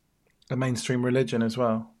like a mainstream religion as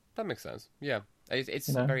well. That makes sense. Yeah, it's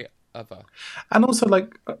very other, and also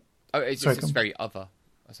like it's very other,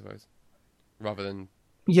 I suppose, rather than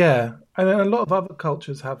and a lot of other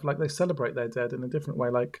cultures have like they celebrate their dead in a different way,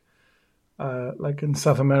 like in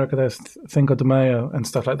South America there's Cinco de Mayo and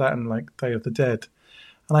stuff like that, and like Day of the Dead,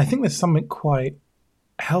 and I think there's something quite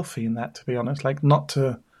healthy in that, to be honest, like not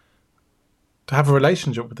to have a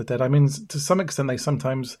relationship with the dead. I mean, to some extent they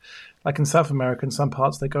sometimes, like in South America in some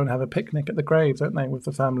parts, they go and have a picnic at the grave, don't they, with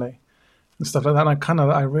the family and stuff like that. And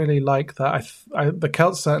I really like that. The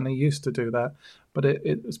Celts certainly used to do that, but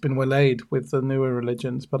it's been waylaid with the newer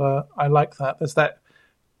religions. But I like that. There's that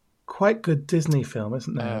quite good Disney film,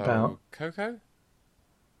 isn't there, about Coco?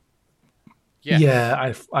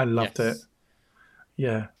 Yeah, I loved it.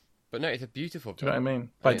 Yeah. But no, it's a beautiful film. Do you know what I mean?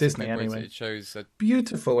 By Disney, anyway. It shows a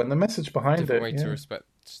beautiful, and the message behind it. Way to respect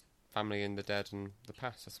family and the dead and the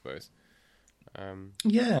past, I suppose. And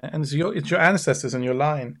it's your ancestors and your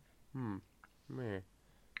line. Oh,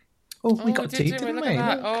 we got tea, didn't we?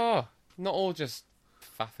 Oh, not all just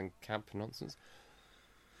faff and camp nonsense.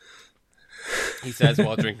 He says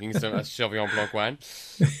while drinking some Sauvignon Blanc wine.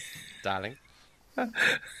 Darling.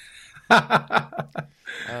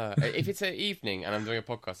 If it's an evening and I'm doing a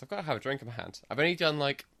podcast, I've got to have a drink in my hand. I've only done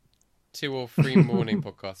like 2 or 3 morning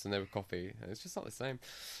podcasts and they were coffee. And it's just not the same.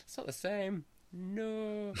 It's not the same.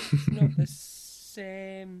 No, it's not the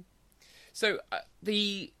same. So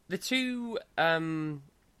the two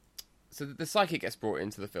so the psychic gets brought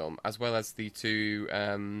into the film, as well as the 2 I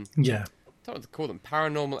don't know what to call them,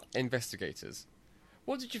 paranormal investigators.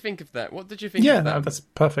 What did you think of that? What did you think of that? Yeah, that's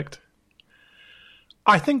perfect.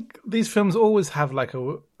 I think these films always have like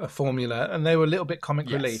a formula, and they were a little bit comic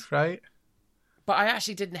relief, right? But I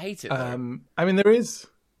actually didn't hate it, though. I mean, there is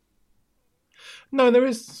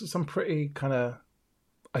some pretty kind of,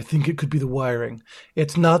 I think it could be the wiring.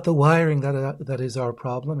 It's not the wiring that is our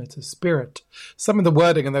problem, it's a spirit. Some of the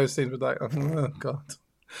wording in those scenes was like, oh God.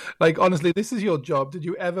 Like, honestly, this is your job. Did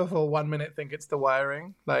you ever for 1 minute think it's the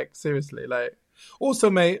wiring? Like, seriously, like, also,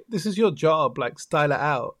 mate, this is your job. Like, style it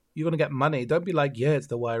out. You're going to get money. Don't be like, yeah, it's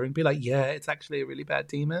the wiring. Be like, yeah, it's actually a really bad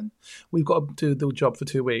demon. We've got to do the job for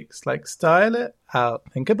 2 weeks. Like, style it out.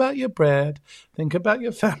 Think about your bread. Think about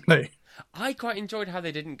your family. I quite enjoyed how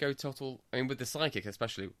they didn't go total, I mean, with the psychic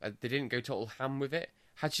especially, they didn't go total ham with it.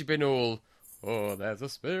 Had she been all, oh, there's a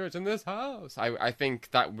spirit in this house, I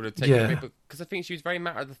think that would have taken a bit, because I think she was very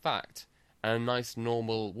matter of the fact and a nice,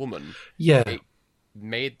 normal woman. Yeah. It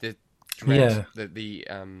made the dread, the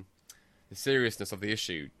seriousness of the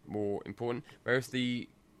issue more important, whereas the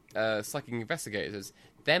psychic investigators,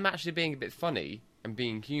 them actually being a bit funny and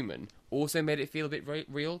being human, also made it feel a bit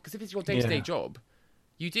real. Because if it's your day-to-day job,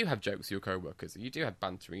 you do have jokes with your co-workers, you do have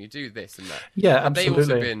bantering, you do this and that. Yeah, Had absolutely.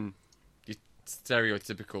 they also been your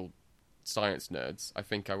stereotypical science nerds, I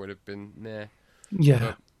think I would have been Yeah.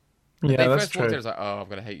 But Yeah, they that's first walked in, I true. was like, "Oh, I'm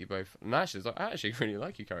gonna hate you both." And actually, I was like, "I actually really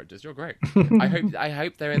like you characters. You're great." I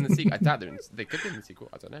hope they're in the sequel. I doubt they could be in the sequel.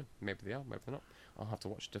 I don't know. Maybe they are. Maybe they're not. I'll have to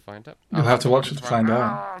watch it to find out. You'll have to watch it to find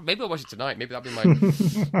out. Maybe I'll watch it tonight. Maybe that'll be my.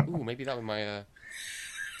 Ooh, maybe that'll be my.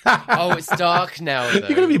 Oh, it's dark now. Though.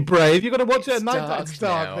 You're going to be brave. You're going to watch it at It's night. dark It's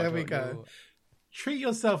dark. now, I There we don't go. know. Treat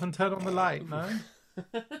yourself and turn on the light, no?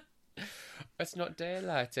 It's not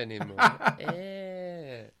daylight anymore.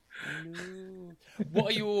 No.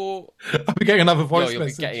 What are your? I'll be getting another voice You'll be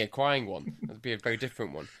message. getting a crying one. That'll be a very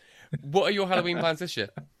different one. What are your Halloween plans this year?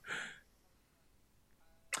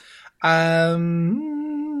 Gosh,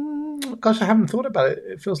 I haven't thought about it.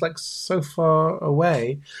 It feels like so far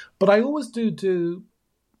away, but I always do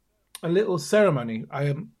a little ceremony.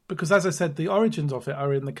 Because, as I said, the origins of it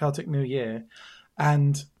are in the Celtic New Year,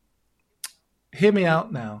 and hear me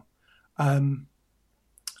out now.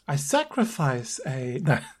 I sacrifice a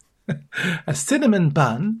cinnamon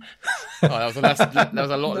bun. Oh, that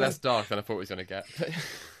was a lot less dark than I thought it was going to get.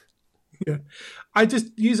 Yeah. I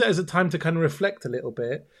just use it as a time to kind of reflect a little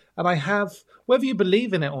bit. And I have, whether you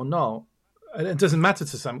believe in it or not, and it doesn't matter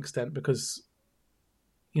to some extent because,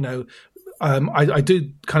 I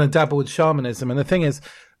do kind of dabble with shamanism. And the thing is,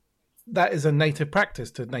 that is a native practice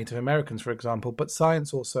to Native Americans, for example. But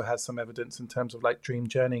science also has some evidence in terms of like dream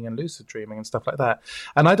journeying and lucid dreaming and stuff like that.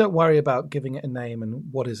 And I don't worry about giving it a name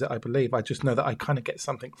and what is it I believe. I just know that I kind of get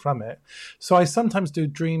something from it. So I sometimes do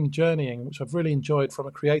dream journeying, which I've really enjoyed from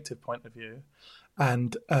a creative point of view.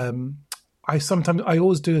 And I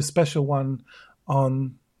always do a special one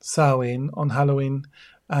on Samhain, on Halloween.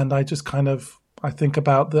 And I just I think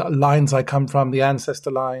about the lines I come from, the ancestor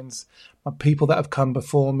lines, people that have come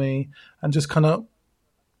before me, and just kind of,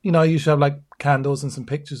 I usually have like candles and some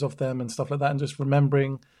pictures of them and stuff like that, and just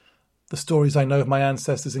remembering the stories I know of my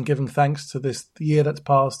ancestors and giving thanks to the year that's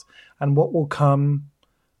passed and what will come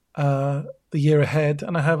the year ahead.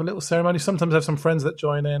 And I have a little ceremony. Sometimes I have some friends that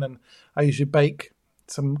join in, and I usually bake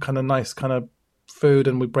some kind of nice kind of food,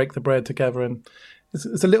 and we break the bread together, and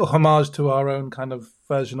it's a little homage to our own kind of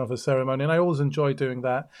version of a ceremony. And I always enjoy doing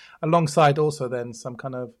that, alongside also then some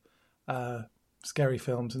kind of scary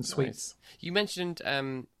films and sweets. Nice. You mentioned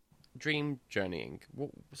dream journeying.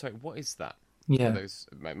 What is that? Yeah. For those,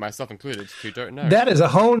 myself included, who don't know. That is a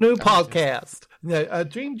whole new podcast.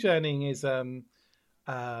 Dream journeying is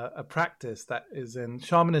a practice that is in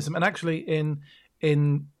shamanism, and actually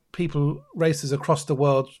in races across the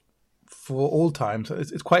world for all time. So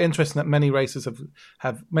it's quite interesting that many races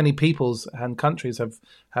have many peoples and countries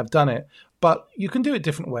have done it. But you can do it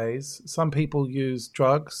different ways. Some people use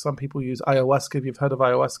drugs. Some people use ayahuasca. If you've heard of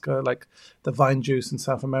ayahuasca, like the vine juice in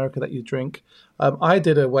South America that you drink. I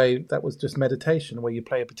did a way that was just meditation, where you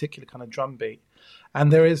play a particular kind of drum beat.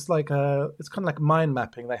 And there is it's kind of like mind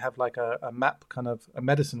mapping. They have like a map, kind of a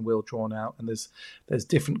medicine wheel drawn out, and there's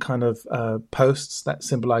different kind of posts that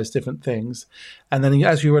symbolize different things. And then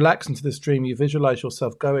as you relax into this dream, you visualize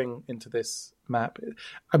yourself going into this map.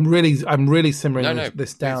 I'm really simmering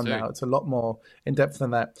this down now. It's a lot more in depth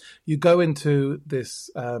than that. You go into this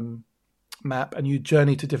map and you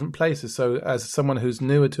journey to different places. So as someone who's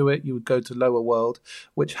newer to it, you would go to Lower World,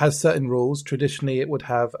 which has certain rules. Traditionally, it would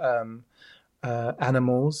have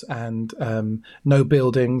animals and no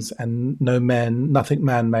buildings and no men, nothing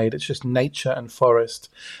man-made. It's just nature and forest.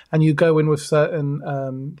 And you go in with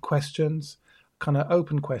certain questions, kind of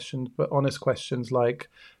open questions, but honest questions like,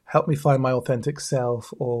 help me find my authentic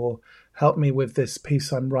self, or help me with this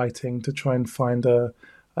piece I'm writing to try and find a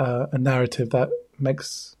narrative that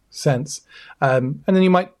makes sense. And then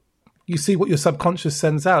you see what your subconscious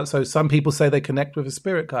sends out. So some people say they connect with a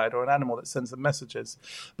spirit guide or an animal that sends them messages.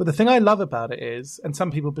 But the thing I love about it is, and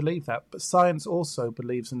some people believe that, but science also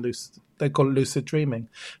believes in they call it lucid dreaming.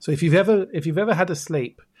 So if you've ever had a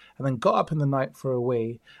sleep and then got up in the night for a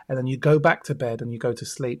wee, and then you go back to bed and you go to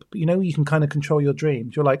sleep, but you can kind of control your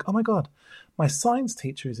dreams. You're like, oh my God, my science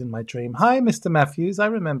teacher is in my dream. Hi, Mr. Matthews, I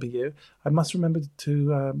remember you. I must remember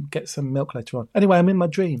to get some milk later on. Anyway, I'm in my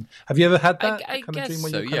dream. Have you ever had that I kind guess of dream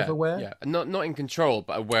where so, you're kind of aware? Yeah, not in control,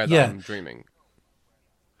 but aware that I'm dreaming.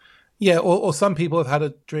 Yeah, or some people have had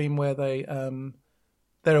a dream where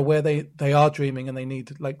they're aware they are dreaming and they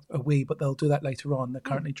need like a wee, but they'll do that later on. They're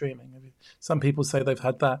currently dreaming. Some people say they've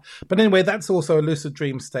had that. But anyway, that's also a lucid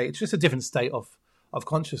dream state. It's just a different state of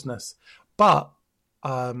consciousness. But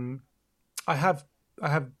I have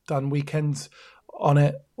done weekends on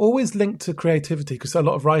it, always linked to creativity, because a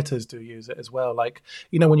lot of writers do use it as well. Like,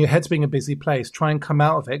 when your head's being a busy place, try and come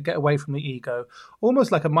out of it, get away from the ego,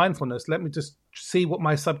 almost like a mindfulness. Let me just see what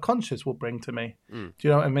my subconscious will bring to me. Do you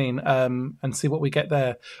know what I mean? And see what we get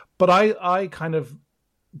there. But I kind of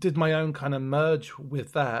did my own kind of merge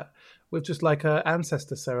with that, with just like an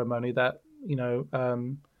ancestor ceremony that,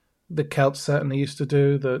 the Celts certainly used to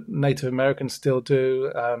do, the Native Americans still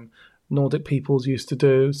do, Nordic peoples used to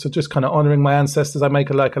do. So just kind of honoring my ancestors. I make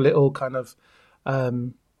a little kind of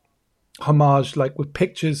homage, like with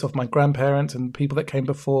pictures of my grandparents and people that came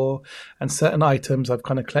before, and certain items I've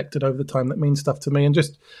kind of collected over the time that mean stuff to me. And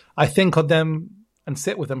just, I think of them and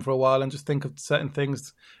sit with them for a while and just think of certain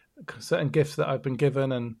things, certain gifts that I've been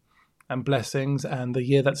given, and blessings, and the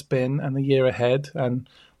year that's been, and the year ahead, and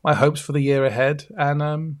my hopes for the year ahead.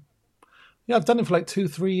 And I've done it for like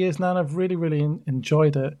 2-3 years now, and I've really, really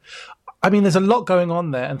enjoyed it. I mean, there's a lot going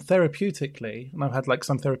on there, and therapeutically, and I've had like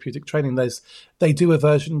some therapeutic training. They do a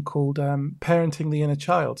version called Parenting the Inner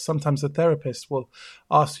Child. Sometimes the therapist will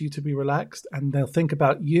ask you to be relaxed, and they'll think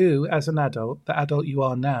about you as an adult, the adult you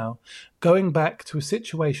are now, going back to a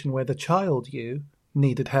situation where the child you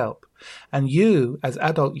needed help. And you, as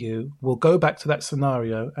adult you, will go back to that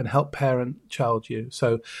scenario and help parent child you.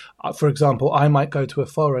 So, for example, I might go to a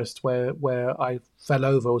forest where I fell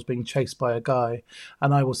over, was being chased by a guy,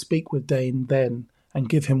 and I will speak with Dane then and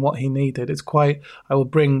give him what he needed. I will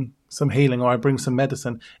bring some healing, or I bring some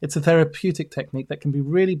medicine. It's a therapeutic technique that can be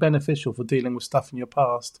really beneficial for dealing with stuff in your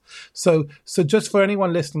past. So just for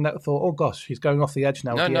anyone listening that thought, oh gosh, he's going off the edge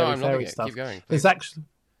now with the airy fairy stuff. Keep going, there's actually...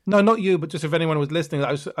 No, not you, but just if anyone was listening,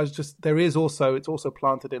 I was just, it's also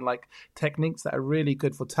planted in like techniques that are really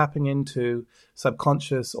good for tapping into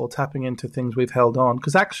subconscious, or tapping into things we've held on.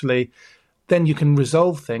 Because actually, then you can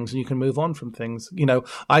resolve things and you can move on from things.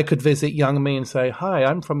 I could visit young me and say, hi,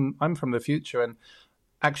 I'm from the future, and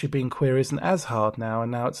actually being queer isn't as hard now,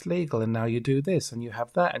 and now it's legal, and now you do this and you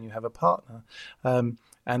have that and you have a partner.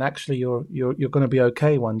 And actually, you're going to be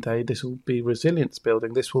okay one day. This will be resilience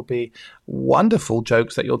building. This will be wonderful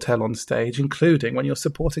jokes that you'll tell on stage, including when you're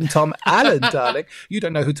supporting Tom Allen, darling. You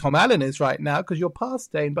don't know who Tom Allen is right now because you're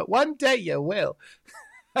past Dane, but one day you will.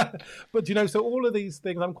 But, so all of these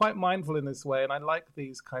things, I'm quite mindful in this way, and I like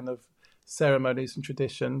these kind of ceremonies and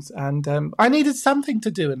traditions. And I needed something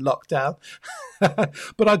to do in lockdown.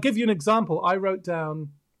 But I'll give you an example. I wrote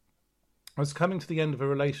down, I was coming to the end of a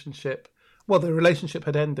relationship. Well, the relationship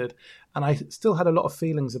had ended, and I still had a lot of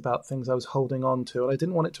feelings about things I was holding on to, and I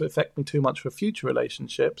didn't want it to affect me too much for future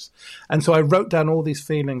relationships. And so I wrote down all these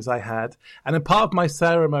feelings I had. And a part of my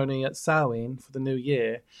ceremony at Samhain for the new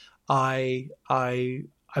year, I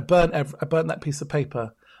burnt that piece of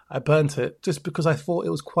paper. I burnt it just because I thought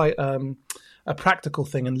it was quite a practical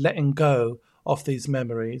thing, and letting go of these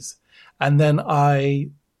memories. And then I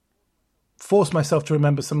forced myself to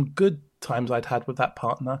remember some good times I'd had with that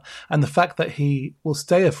partner, and the fact that he will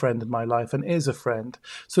stay a friend in my life and is a friend.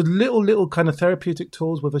 So little kind of therapeutic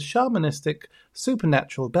tools with a shamanistic,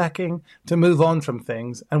 supernatural backing to move on from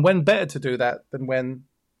things. And when better to do that than when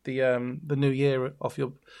the new year of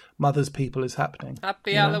your mother's people is happening.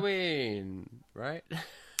 Happy Halloween, right?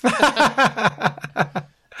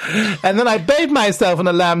 And then I bathed myself in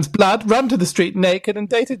a lamb's blood, run to the street naked, and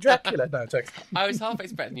dated Dracula. No, joke. I was half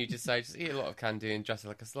expecting you to say, just eat a lot of candy and dress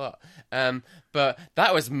like a slut. But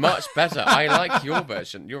that was much better. I like your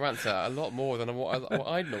version, your answer, a lot more than what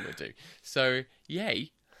I'd normally do. So,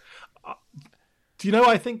 yay. Do you know,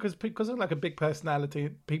 I think because I'm like a big personality,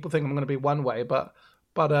 people think I'm going to be one way, but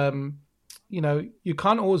you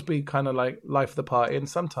can't always be kind of like life of the party, and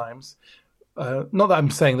sometimes... not that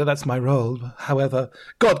I'm saying that that's my role, however,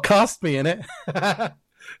 God cast me in it.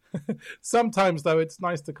 Sometimes, though, it's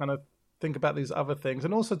nice to kind of think about these other things,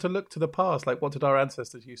 and also to look to the past, like what did our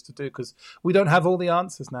ancestors used to do, because we don't have all the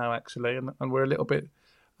answers now, actually, and we're a little bit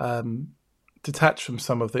detached from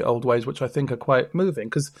some of the old ways, which I think are quite moving,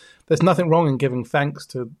 because there's nothing wrong in giving thanks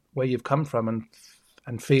to where you've come from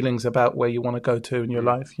and feelings about where you want to go to in your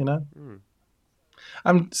life,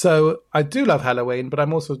 So I do love Halloween, but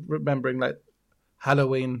I'm also remembering like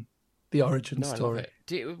Halloween, the origin story.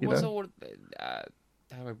 I love it. What's all? How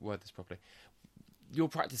do I word this properly? Your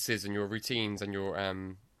practices and your routines and your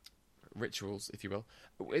rituals, if you will,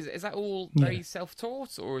 is that all very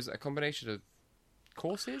self-taught, or is it a combination of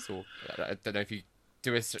courses? Or I don't know if you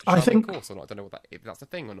do a shaman course or not. I don't know if that's a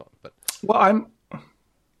thing or not. But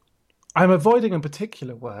I'm avoiding a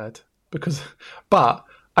particular word but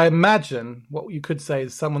I imagine what you could say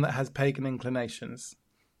is someone that has pagan inclinations.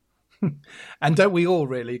 And don't we all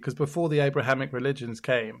really? Because before the Abrahamic religions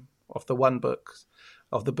came, of the one books,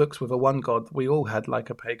 of the books with a one god. We all had like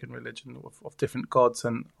a pagan religion of different gods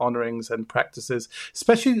and honourings and practices.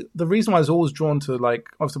 Especially the reason why I was always drawn to, like,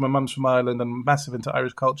 obviously my mum's from Ireland and massive into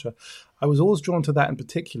Irish culture. I was always drawn to that in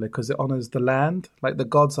particular because it honours the land. Like the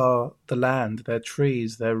gods are the land, they're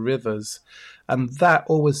trees, they're rivers. And that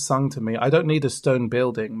always sung to me. I don't need a stone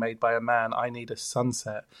building made by a man. I need a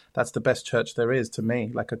sunset. That's the best church there is to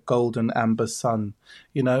me, like a golden amber sun.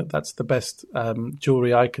 You know, that's the best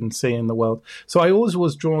jewelry I can see in the world. So I always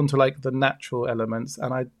was drawn to like the natural elements.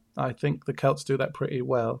 And I think the Celts do that pretty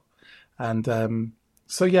well. And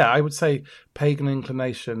so, yeah, I would say pagan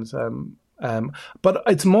inclinations. But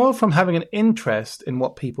it's more from having an interest in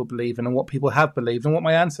what people believe in and what people have believed and what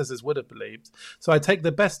my ancestors would have believed. So I take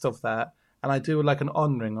the best of that and I do like an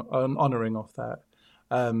honouring of that,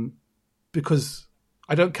 because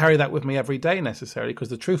I don't carry that with me every day necessarily. Because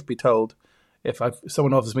the truth be told, if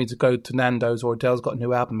someone offers me to go to Nando's or Adele's got a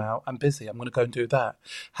new album out, I'm busy. I'm going to go and do that.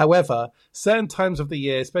 However, certain times of the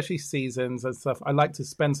year, especially seasons and stuff, I like to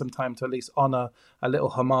spend some time to at least honour a little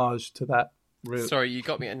homage to that route. Sorry, you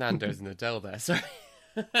got me at Nando's and Adele there. Sorry.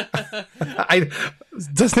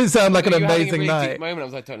 Doesn't it sound like an amazing having a really night? deep moment. I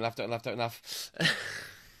was like, don't laugh.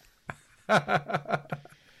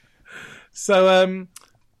 So,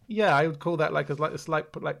 yeah, I would call that like a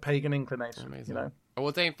slight pagan inclination. Amazing. You know.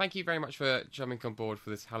 Well, Dane, thank you very much for jumping on board for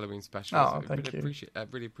this Halloween special. Oh, thank you.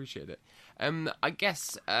 Really appreciate it. I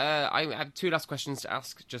guess I have two last questions to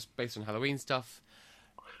ask, just based on Halloween stuff.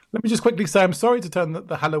 Let me just quickly say I'm sorry to turn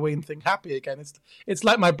the Halloween thing happy again. It's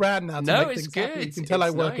like my brand now. To make it's things good. Happy. You can tell I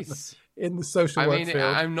work in the social work field.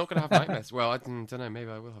 I'm not going to have nightmares. Well, I don't know.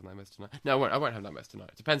 Maybe I will have nightmares tonight. No, I won't have nightmares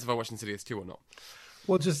tonight. Depends if I watch Insidious 2 or not.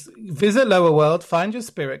 Well, just visit Lower World, find your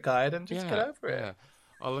spirit guide, and just get over it. Yeah,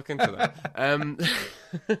 I'll look into that.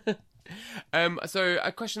 So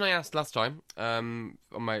a question I asked last time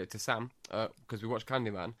to Sam, because we watched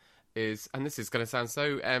Candyman, is, and this is going to sound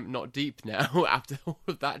so not deep now after all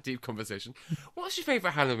of that deep conversation, what's your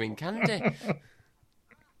favourite Halloween candy?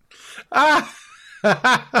 I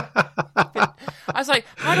was like,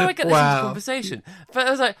 how do I get this into conversation? But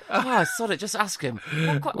I was like, sod it, just ask him.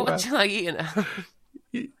 What do you like eating?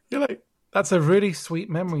 You're like, that's a really sweet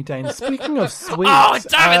memory, Dane. Speaking of sweet... Oh,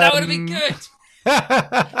 damn it, that would have been good!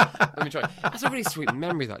 Let me try. That's a really sweet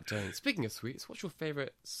memory, that, Dane. Speaking of sweets, what's your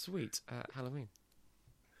favourite sweet at Halloween?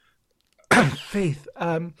 Faith.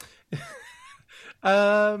 Well,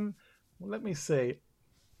 let me see.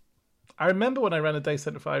 I remember when I ran a day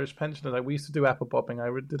centre for Irish pensioners, we used to do apple bobbing. I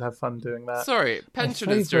did have fun doing that. Sorry,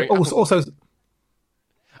 pensioners doing also...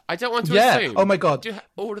 I don't want to assume. Oh my god!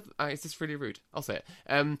 Is this really rude? I'll say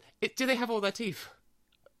it. Do they have all their teeth?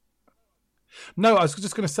 No, I was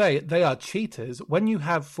just going to say they are cheaters. When you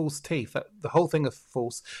have false teeth, the whole thing is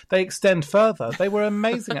false. They extend further. They were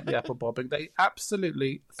amazing at the apple bobbing. They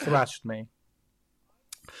absolutely thrashed me.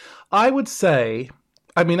 I would say,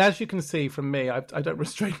 I mean, as you can see from me, I don't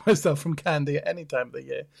restrain myself from candy at any time of the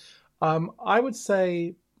year. I would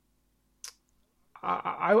say.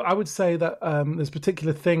 I would say that there's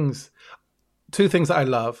particular things, two things that I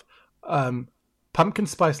love. Pumpkin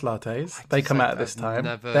spice lattes, they come out at this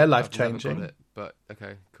time. They're life-changing. But,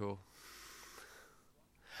 okay, cool.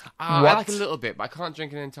 I like a little bit, but I can't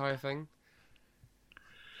drink an entire thing.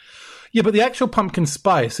 Yeah, but the actual pumpkin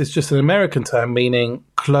spice is just an American term meaning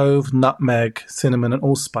clove, nutmeg, cinnamon, and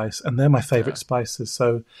allspice, and they're my favourite spices.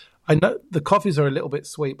 So I know the coffees are a little bit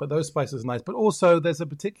sweet, but those spices are nice. But also there's a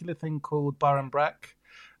particular thing called bar and brack,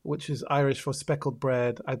 which is Irish for speckled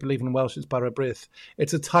bread. I believe in Welsh it's bara brith.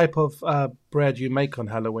 It's a type of bread you make on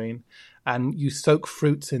Halloween, and you soak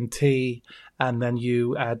fruits in tea, and then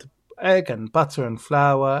you add egg and butter and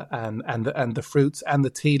flour and the fruits and the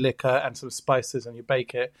tea liquor and some spices, and you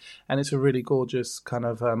bake it, and it's a really gorgeous kind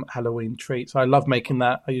of Halloween treat. So I love making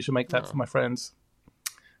that. I usually make that for my friends.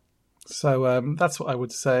 So that's what I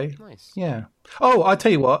would say. Nice. Yeah. Oh, I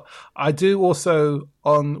tell you what, I do also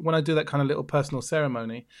when I do that kind of little personal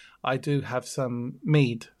ceremony, I do have some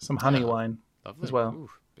mead, some honey wine as well. Ooh,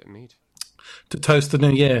 bit of mead. To toast the new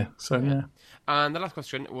year. So yeah. And the last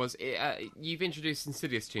question was, you've introduced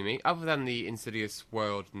Insidious to me. Other than the Insidious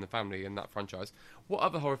world and the family and that franchise, what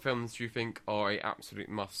other horror films do you think are an absolute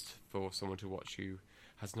must for someone to watch who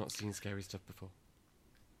has not seen scary stuff before?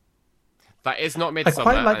 That is not Midsommar. I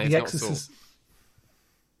quite like and The it's Exorcist.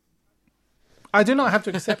 I do not have to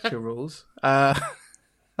accept your rules.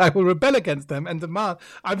 I will rebel against them and demand.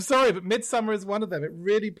 I'm sorry, but Midsommar is one of them. It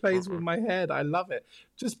really plays with my head. I love it.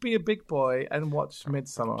 Just be a big boy and watch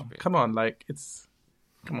Midsommar. Come on,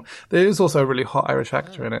 come on. There is also a really hot Irish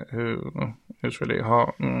actor in it who is really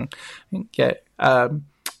hot. Yeah.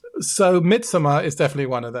 So Midsommar is definitely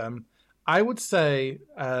one of them. I would say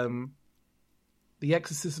The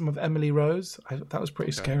Exorcism of Emily Rose. That was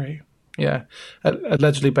pretty scary. Yeah,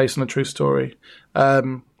 allegedly based on a true story.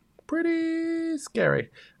 Pretty scary.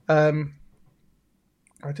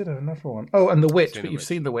 I did have another one. Oh, and The Witch, but you've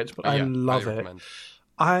seen The Witch, but I love it.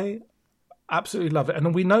 I absolutely love it.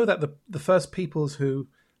 And we know that the first peoples who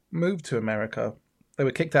moved to America, they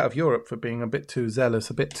were kicked out of Europe for being a bit too zealous,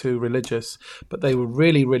 a bit too religious, but they were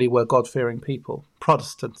really, really were God-fearing people,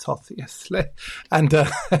 Protestants, obviously, and just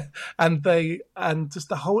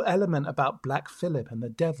the whole element about Black Phillip and the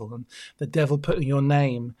devil putting your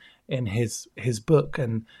name in his book,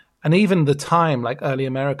 and even the time, like early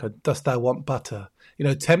America, dost thou want butter?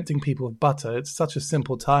 Tempting people with butter. It's such a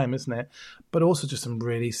simple time, isn't it? But also just some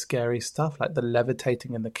really scary stuff, like the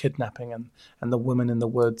levitating and the kidnapping and the woman in the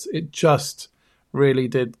woods. It just really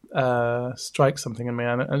did strike something in me,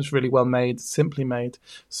 and it's really well made, simply made.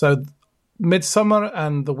 So Midsommar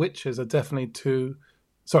and The Witch are definitely two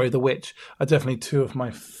of my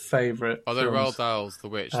favourite Although films. Roald Dahl's The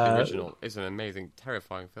Witch, the original, is an amazing,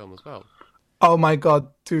 terrifying film as well. Oh my God,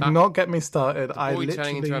 do not get me started. The boy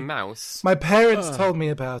turning into a mouse. My parents told me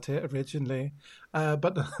about it originally,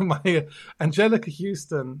 but my Angelica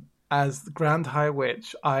Houston as the Grand High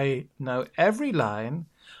Witch, I know every line.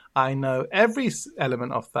 I know every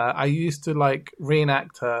element of that. I used to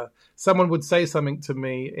reenact her. Someone would say something to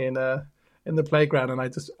me in the playground, and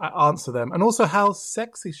I answer them. And also how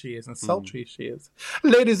sexy she is and sultry she is.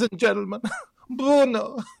 Ladies and gentlemen,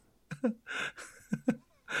 Bruno.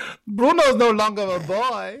 Bruno is no longer a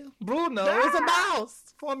boy. Bruno is a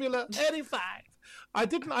mouse. Formula 85. I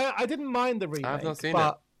didn't mind the remake. I've not seen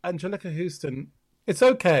it. Angelica Houston, it's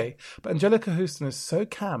okay. But Angelica Houston is so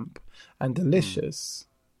camp and delicious.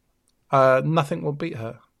 Nothing will beat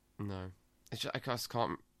her. No. I just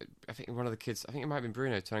can't. I think one of the kids, I think it might have been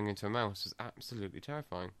Bruno turning into a mouse, was absolutely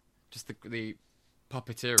terrifying. Just the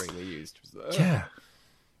puppeteering they used. Yeah.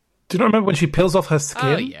 Do you not remember when she peels off her skin?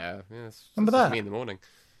 Oh, yeah. Remember that? Me in the morning.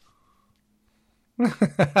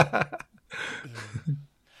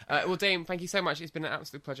 Well, Dame, thank you so much. It's been an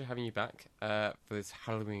absolute pleasure having you back for this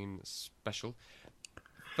Halloween special.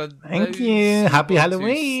 Thank you. Happy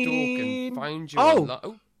Halloween. To stalk and find you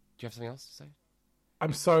do you have something else to say?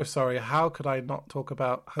 I'm so sorry. How could I not talk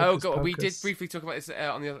about Hocus Pocus? We did briefly talk about this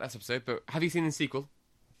on the last episode, but have you seen the sequel?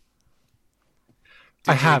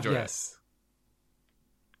 I have, yes.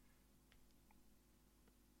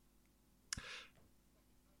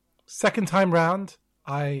 Second time round,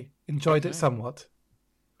 I enjoyed it somewhat.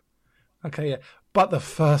 Okay, yeah. But the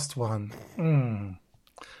first one,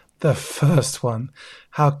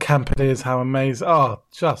 how camp it is, how amazing.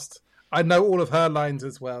 I know all of her lines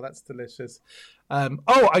as well. That's delicious. Can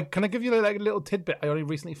I give you a little tidbit? I only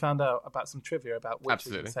recently found out about some trivia about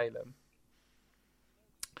witches in Salem.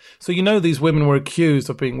 So these women were accused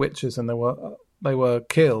of being witches, and they were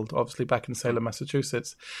killed, obviously, back in Salem,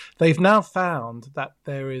 Massachusetts. They've now found that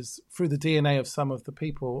there is, through the DNA of some of the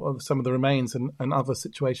people, or some of the remains and other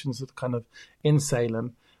situations that kind of in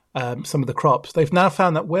Salem, some of the crops, they've now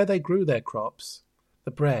found that where they grew their crops,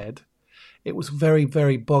 the bread, it was very,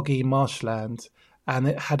 very boggy marshland, and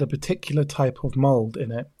it had a particular type of mold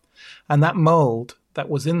in it. And that mold that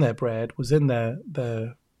was in their bread, was in their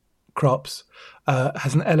crops,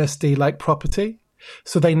 has an LSD-like property.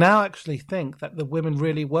 So they now actually think that the women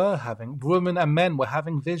and men were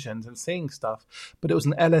having visions and seeing stuff, but it was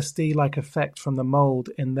an LSD-like effect from the mold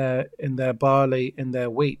in their barley, in their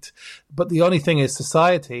wheat. But the only thing is,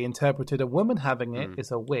 society interpreted a woman having it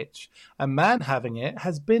is a witch. A man having it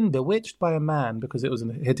has been bewitched by a man because it was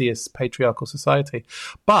a hideous patriarchal society.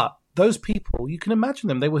 But those people, you can imagine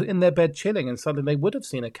them, they were in their bed chilling, and suddenly they would have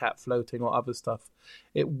seen a cat floating or other stuff.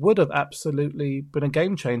 It would have absolutely been a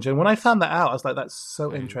game changer. And when I found that out, I was like, that's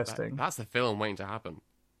so interesting. That's the film waiting to happen.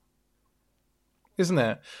 Isn't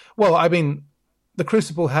it? Well, I mean, the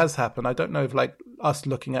Crucible has happened. I don't know if us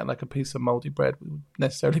looking at a piece of mouldy bread would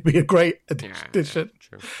necessarily be a great addition. Yeah,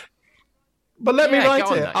 true. But let me write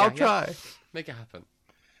it. I'll try. Yeah. Make it happen.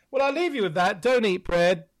 Well, I'll leave you with that. Don't eat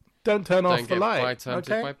bread. Don't turn off the light. Don't get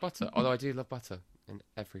tempted by butter. Although I do love butter in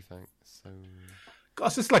everything. So,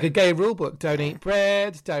 gosh, it's like a gay rule book. Don't eat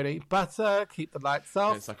bread. Don't eat butter. Keep the lights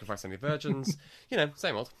off. Don't sacrifice any virgins.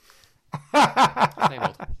 Same old. Same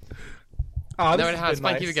old. No, it has.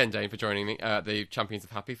 Thank you again, Dane, for joining me. The Champions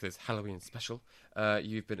of Happy for this Halloween special.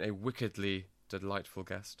 You've been a wickedly delightful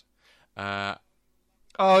guest.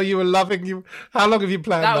 You were loving you. How long have you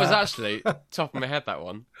planned that? That was actually top of my head, that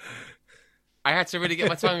one. I had to really get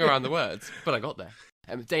my tongue around the words, but I got there.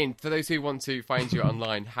 Dane, for those who want to find you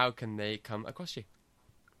online, how can they come across you?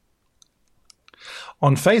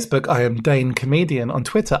 On Facebook, I am Dane Comedian. On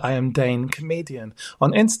Twitter, I am Dane Comedian.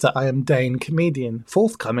 On Insta, I am Dane Comedian.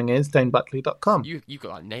 Forthcoming is DaneBuckley.com. You've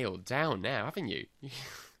got that nailed down now, haven't you?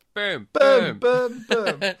 Boom, Boom, boom.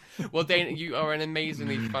 boom, boom. Well, Dane, you are an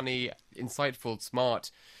amazingly funny, insightful, smart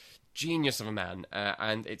genius of a man,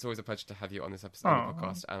 and it's always a pleasure to have you on this episode of the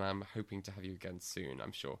podcast, and I'm hoping to have you again soon,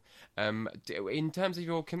 I'm sure. In terms of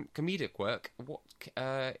your comedic work, what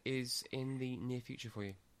is in the near future for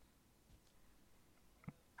you?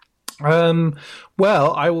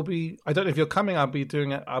 Well, I will be. I don't know if you're coming. I'll be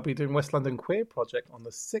doing West London Queer Project on the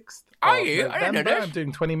 6th. Are you? I don't know that. I'm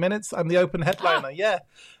doing 20 minutes. I'm the open headliner. Yeah,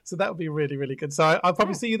 so that would be really, really good. So I'll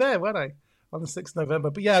probably see you there, won't I? On the 6th of November.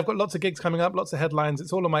 But yeah, I've got lots of gigs coming up, lots of headlines.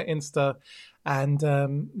 It's all on my Insta. And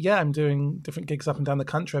I'm doing different gigs up and down the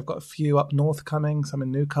country. I've got a few up north coming, some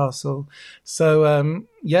in Newcastle. So I'm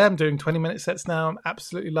doing 20-minute sets now. I'm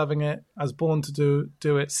absolutely loving it. I was born to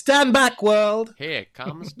do it. Stand back, world! Here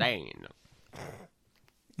comes Dane.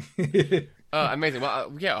 Amazing.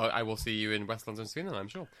 Well, I will see you in West London soon, then, I'm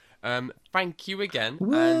sure. Thank you again,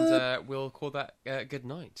 and we'll call that good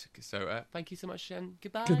night. So thank you so much, and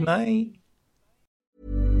goodbye. Good night.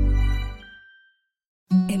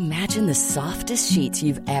 Imagine the softest sheets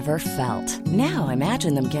you've ever felt. Now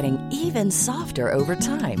imagine them getting even softer over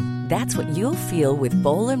time. That's what you'll feel with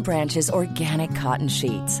Boll & Branch's organic cotton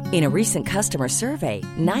sheets. In a recent customer survey,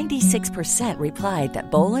 96% replied that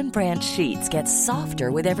Boll & Branch sheets get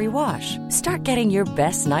softer with every wash. Start getting your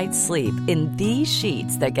best night's sleep in these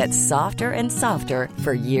sheets that get softer and softer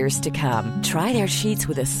for years to come. Try their sheets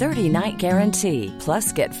with a 30-night guarantee.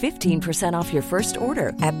 Plus, get 15% off your first order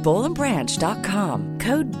at BollandBranch.com.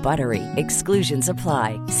 Code BUTTERY. Exclusions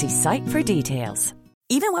apply. See site for details.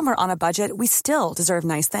 Even when we're on a budget, we still deserve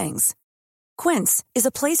nice things. Quince is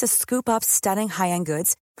a place to scoop up stunning high-end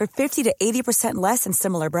goods for 50 to 80% less than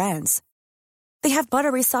similar brands. They have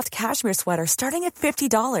buttery soft cashmere sweaters starting at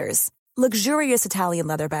 $50, luxurious Italian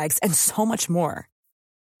leather bags, and so much more.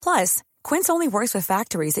 Plus, Quince only works with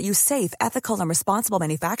factories that use safe, ethical, and responsible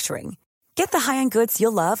manufacturing. Get the high-end goods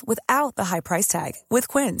you'll love without the high price tag with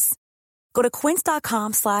Quince. Go to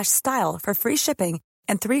quince.com/style for free shipping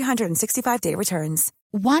and 365-day returns.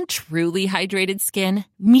 Want truly hydrated skin?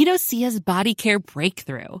 Meet Osea's Body Care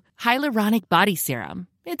Breakthrough Hyaluronic Body Serum.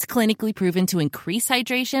 It's clinically proven to increase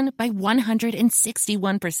hydration by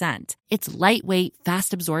 161%. It's lightweight,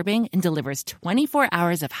 fast-absorbing, and delivers 24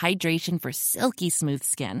 hours of hydration for silky smooth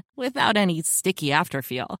skin without any sticky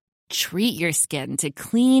afterfeel. Treat your skin to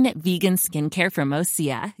clean, vegan skincare from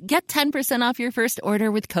Osea. Get 10% off your first order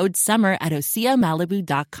with code SUMMER at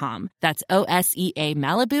OseaMalibu.com. That's OSEA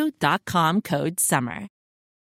Malibu.com, code SUMMER.